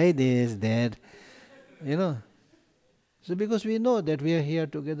Geshe-lan, bye this, that, you know. So because we know that we are here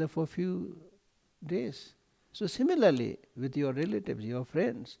together for a few days. So similarly, with your relatives, your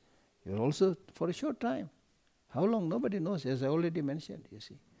friends, you're also for a short time. How long? Nobody knows, as I already mentioned, you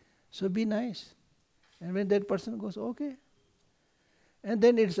see. So be nice. And when that person goes, okay. And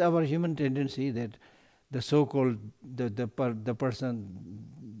then it's our human tendency that the so-called, the person,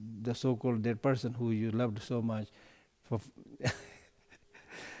 the so-called that person who you loved so much,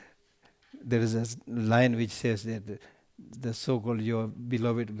 there is a line which says that the so-called your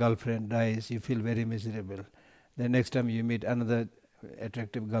beloved girlfriend dies, you feel very miserable. The next time you meet another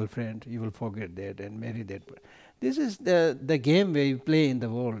attractive girlfriend, you will forget that and marry that. This is the game we play in the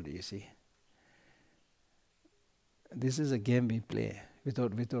world, you see. This is a game we play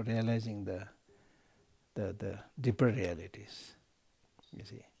without realizing the deeper realities, you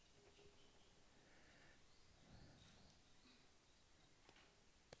see.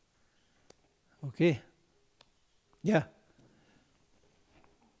 Okay. Yeah.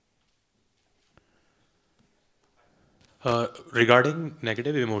 Regarding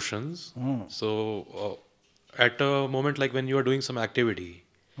negative emotions, so at a moment like when you are doing some activity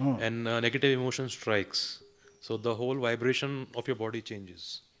and negative emotion strikes, so the whole vibration of your body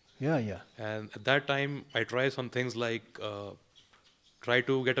changes. Yeah, yeah. And at that time, I try some things like try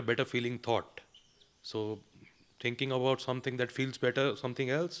to get a better feeling thought. So thinking about something that feels better,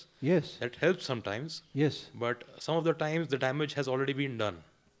 something else, yes, that helps sometimes. Yes. But some of the times the damage has already been done.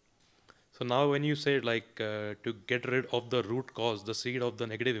 So now when you say like to get rid of the root cause, the seed of the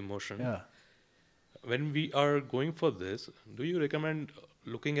negative emotion, yeah. When we are going for this, do you recommend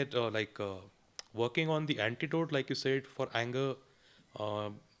looking at working on the antidote, like you said, for anger?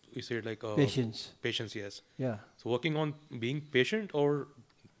 You said like Patience. Patience, yes. Yeah. So working on being patient or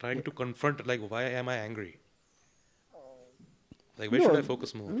trying to confront, like, why am I angry? Like, where should I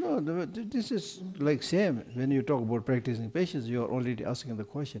focus more? No, this is like same. When you talk about practicing patience, you are already asking the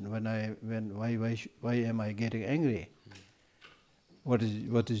question: why am I getting angry? What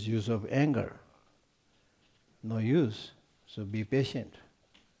is use of anger? No use. So be patient.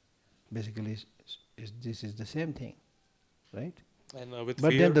 Basically, this is the same thing, right? And with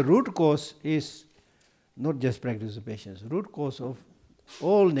but fear, then the root cause is not just practice of patience. Root cause of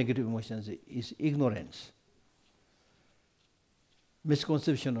all negative emotions is ignorance,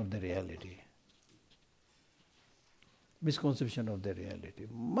 misconception of the reality. Misconception of the reality.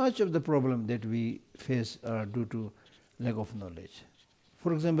 Much of the problem that we face are due to lack of knowledge.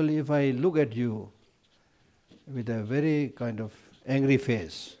 For example, if I look at you with a very kind of angry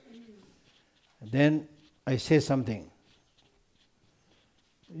face, then I say something,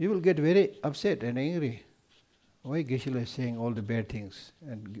 you will get very upset and angry. Why Geshe is saying all the bad things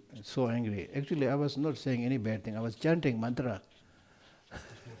and so angry? Actually, I was not saying any bad thing. I was chanting mantra.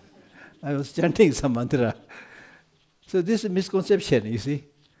 I was chanting some mantra. So this is misconception, you see.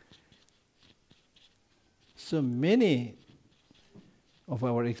 So many of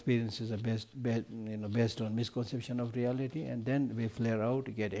our experiences are based on misconception of reality, and then we flare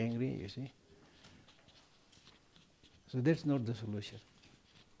out, get angry, you see. So that's not the solution.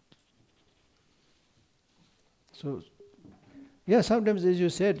 So, yeah, sometimes as you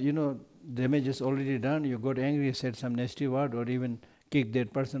said, damage is already done, you got angry, said some nasty word or even kicked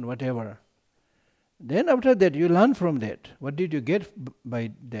that person, whatever. Then after that, you learn from that. What did you get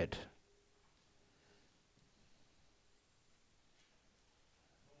by that?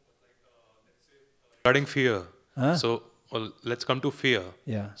 regarding fear, Huh? so let's come to fear.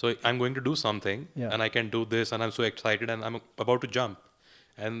 Yeah. So I'm going to do something, Yeah. and I can do this, and I'm so excited, and I'm about to jump.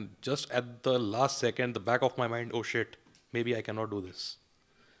 And just at the last second, the back of my mind, oh shit, maybe I cannot do this.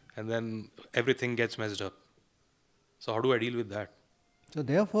 And then everything gets messed up. So how do I deal with that? So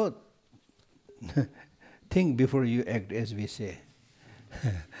therefore, think before you act, as we say.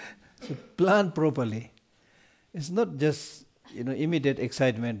 So plan properly. It's not just immediate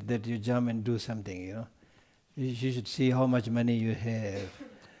excitement that you jump and do something. You should see how much money you have.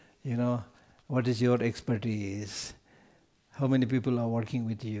 What is your expertise, how many people are working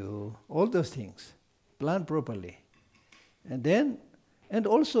with you, all those things. Plan properly. And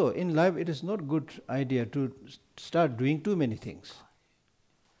also in life it is not good idea to start doing too many things.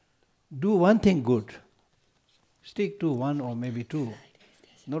 Do one thing good Stick to one or maybe two,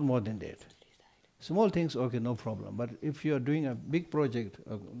 not more than that. Small things, okay, no problem. But if you are doing a big project,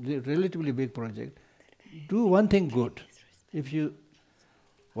 a relatively big project, do one thing good. If you,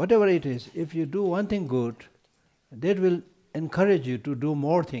 whatever it is, if you do one thing good, that will encourage you to do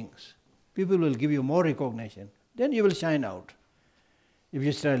more things. People will give you more recognition. Then you will shine out. If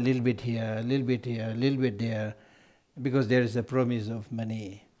you start a little bit here, a little bit here, a little bit there, because there is a promise of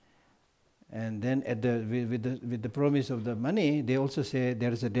money. And then with the promise of the money, they also say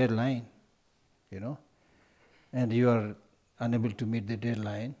there is a deadline, and you are unable to meet the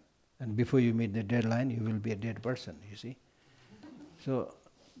deadline, and before you meet the deadline, you will be a dead person, you see. So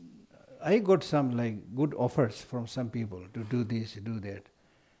I got some good offers from some people to do this, do that,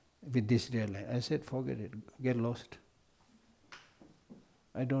 with this deadline. I said, forget it, get lost.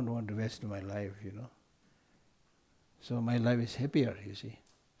 I don't want to waste my life, So my life is happier, you see.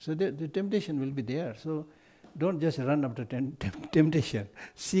 So the temptation will be there. So don't just run after temptation.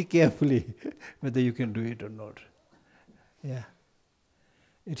 See carefully whether you can do it or not. Yeah.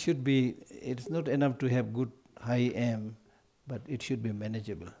 It should be, it's not enough to have good high aim, but it should be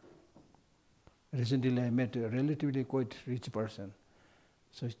manageable. Recently I met a relatively quite rich person.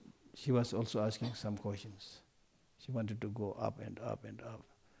 So she was also asking some questions. She wanted to go up and up and up.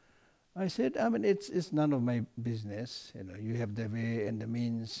 I said, it's none of my business. You have the way and the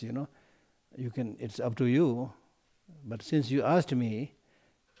means, you can, it's up to you. But since you asked me,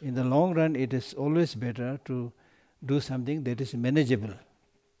 in the long run, it is always better to do something that is manageable.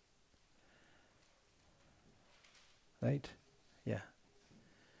 Right? Yeah.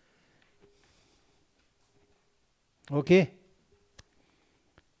 Okay.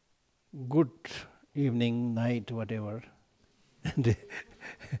 Good evening, night, whatever.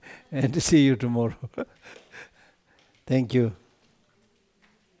 And see you tomorrow. Thank you.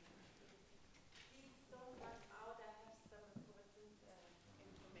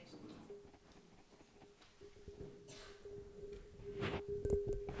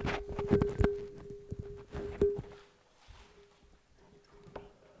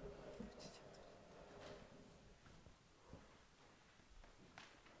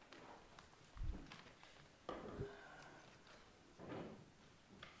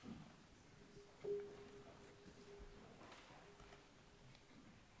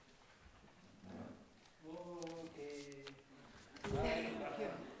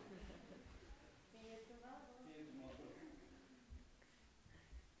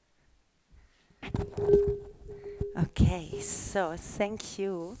 Okay, so thank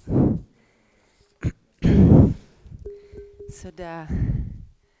you. So the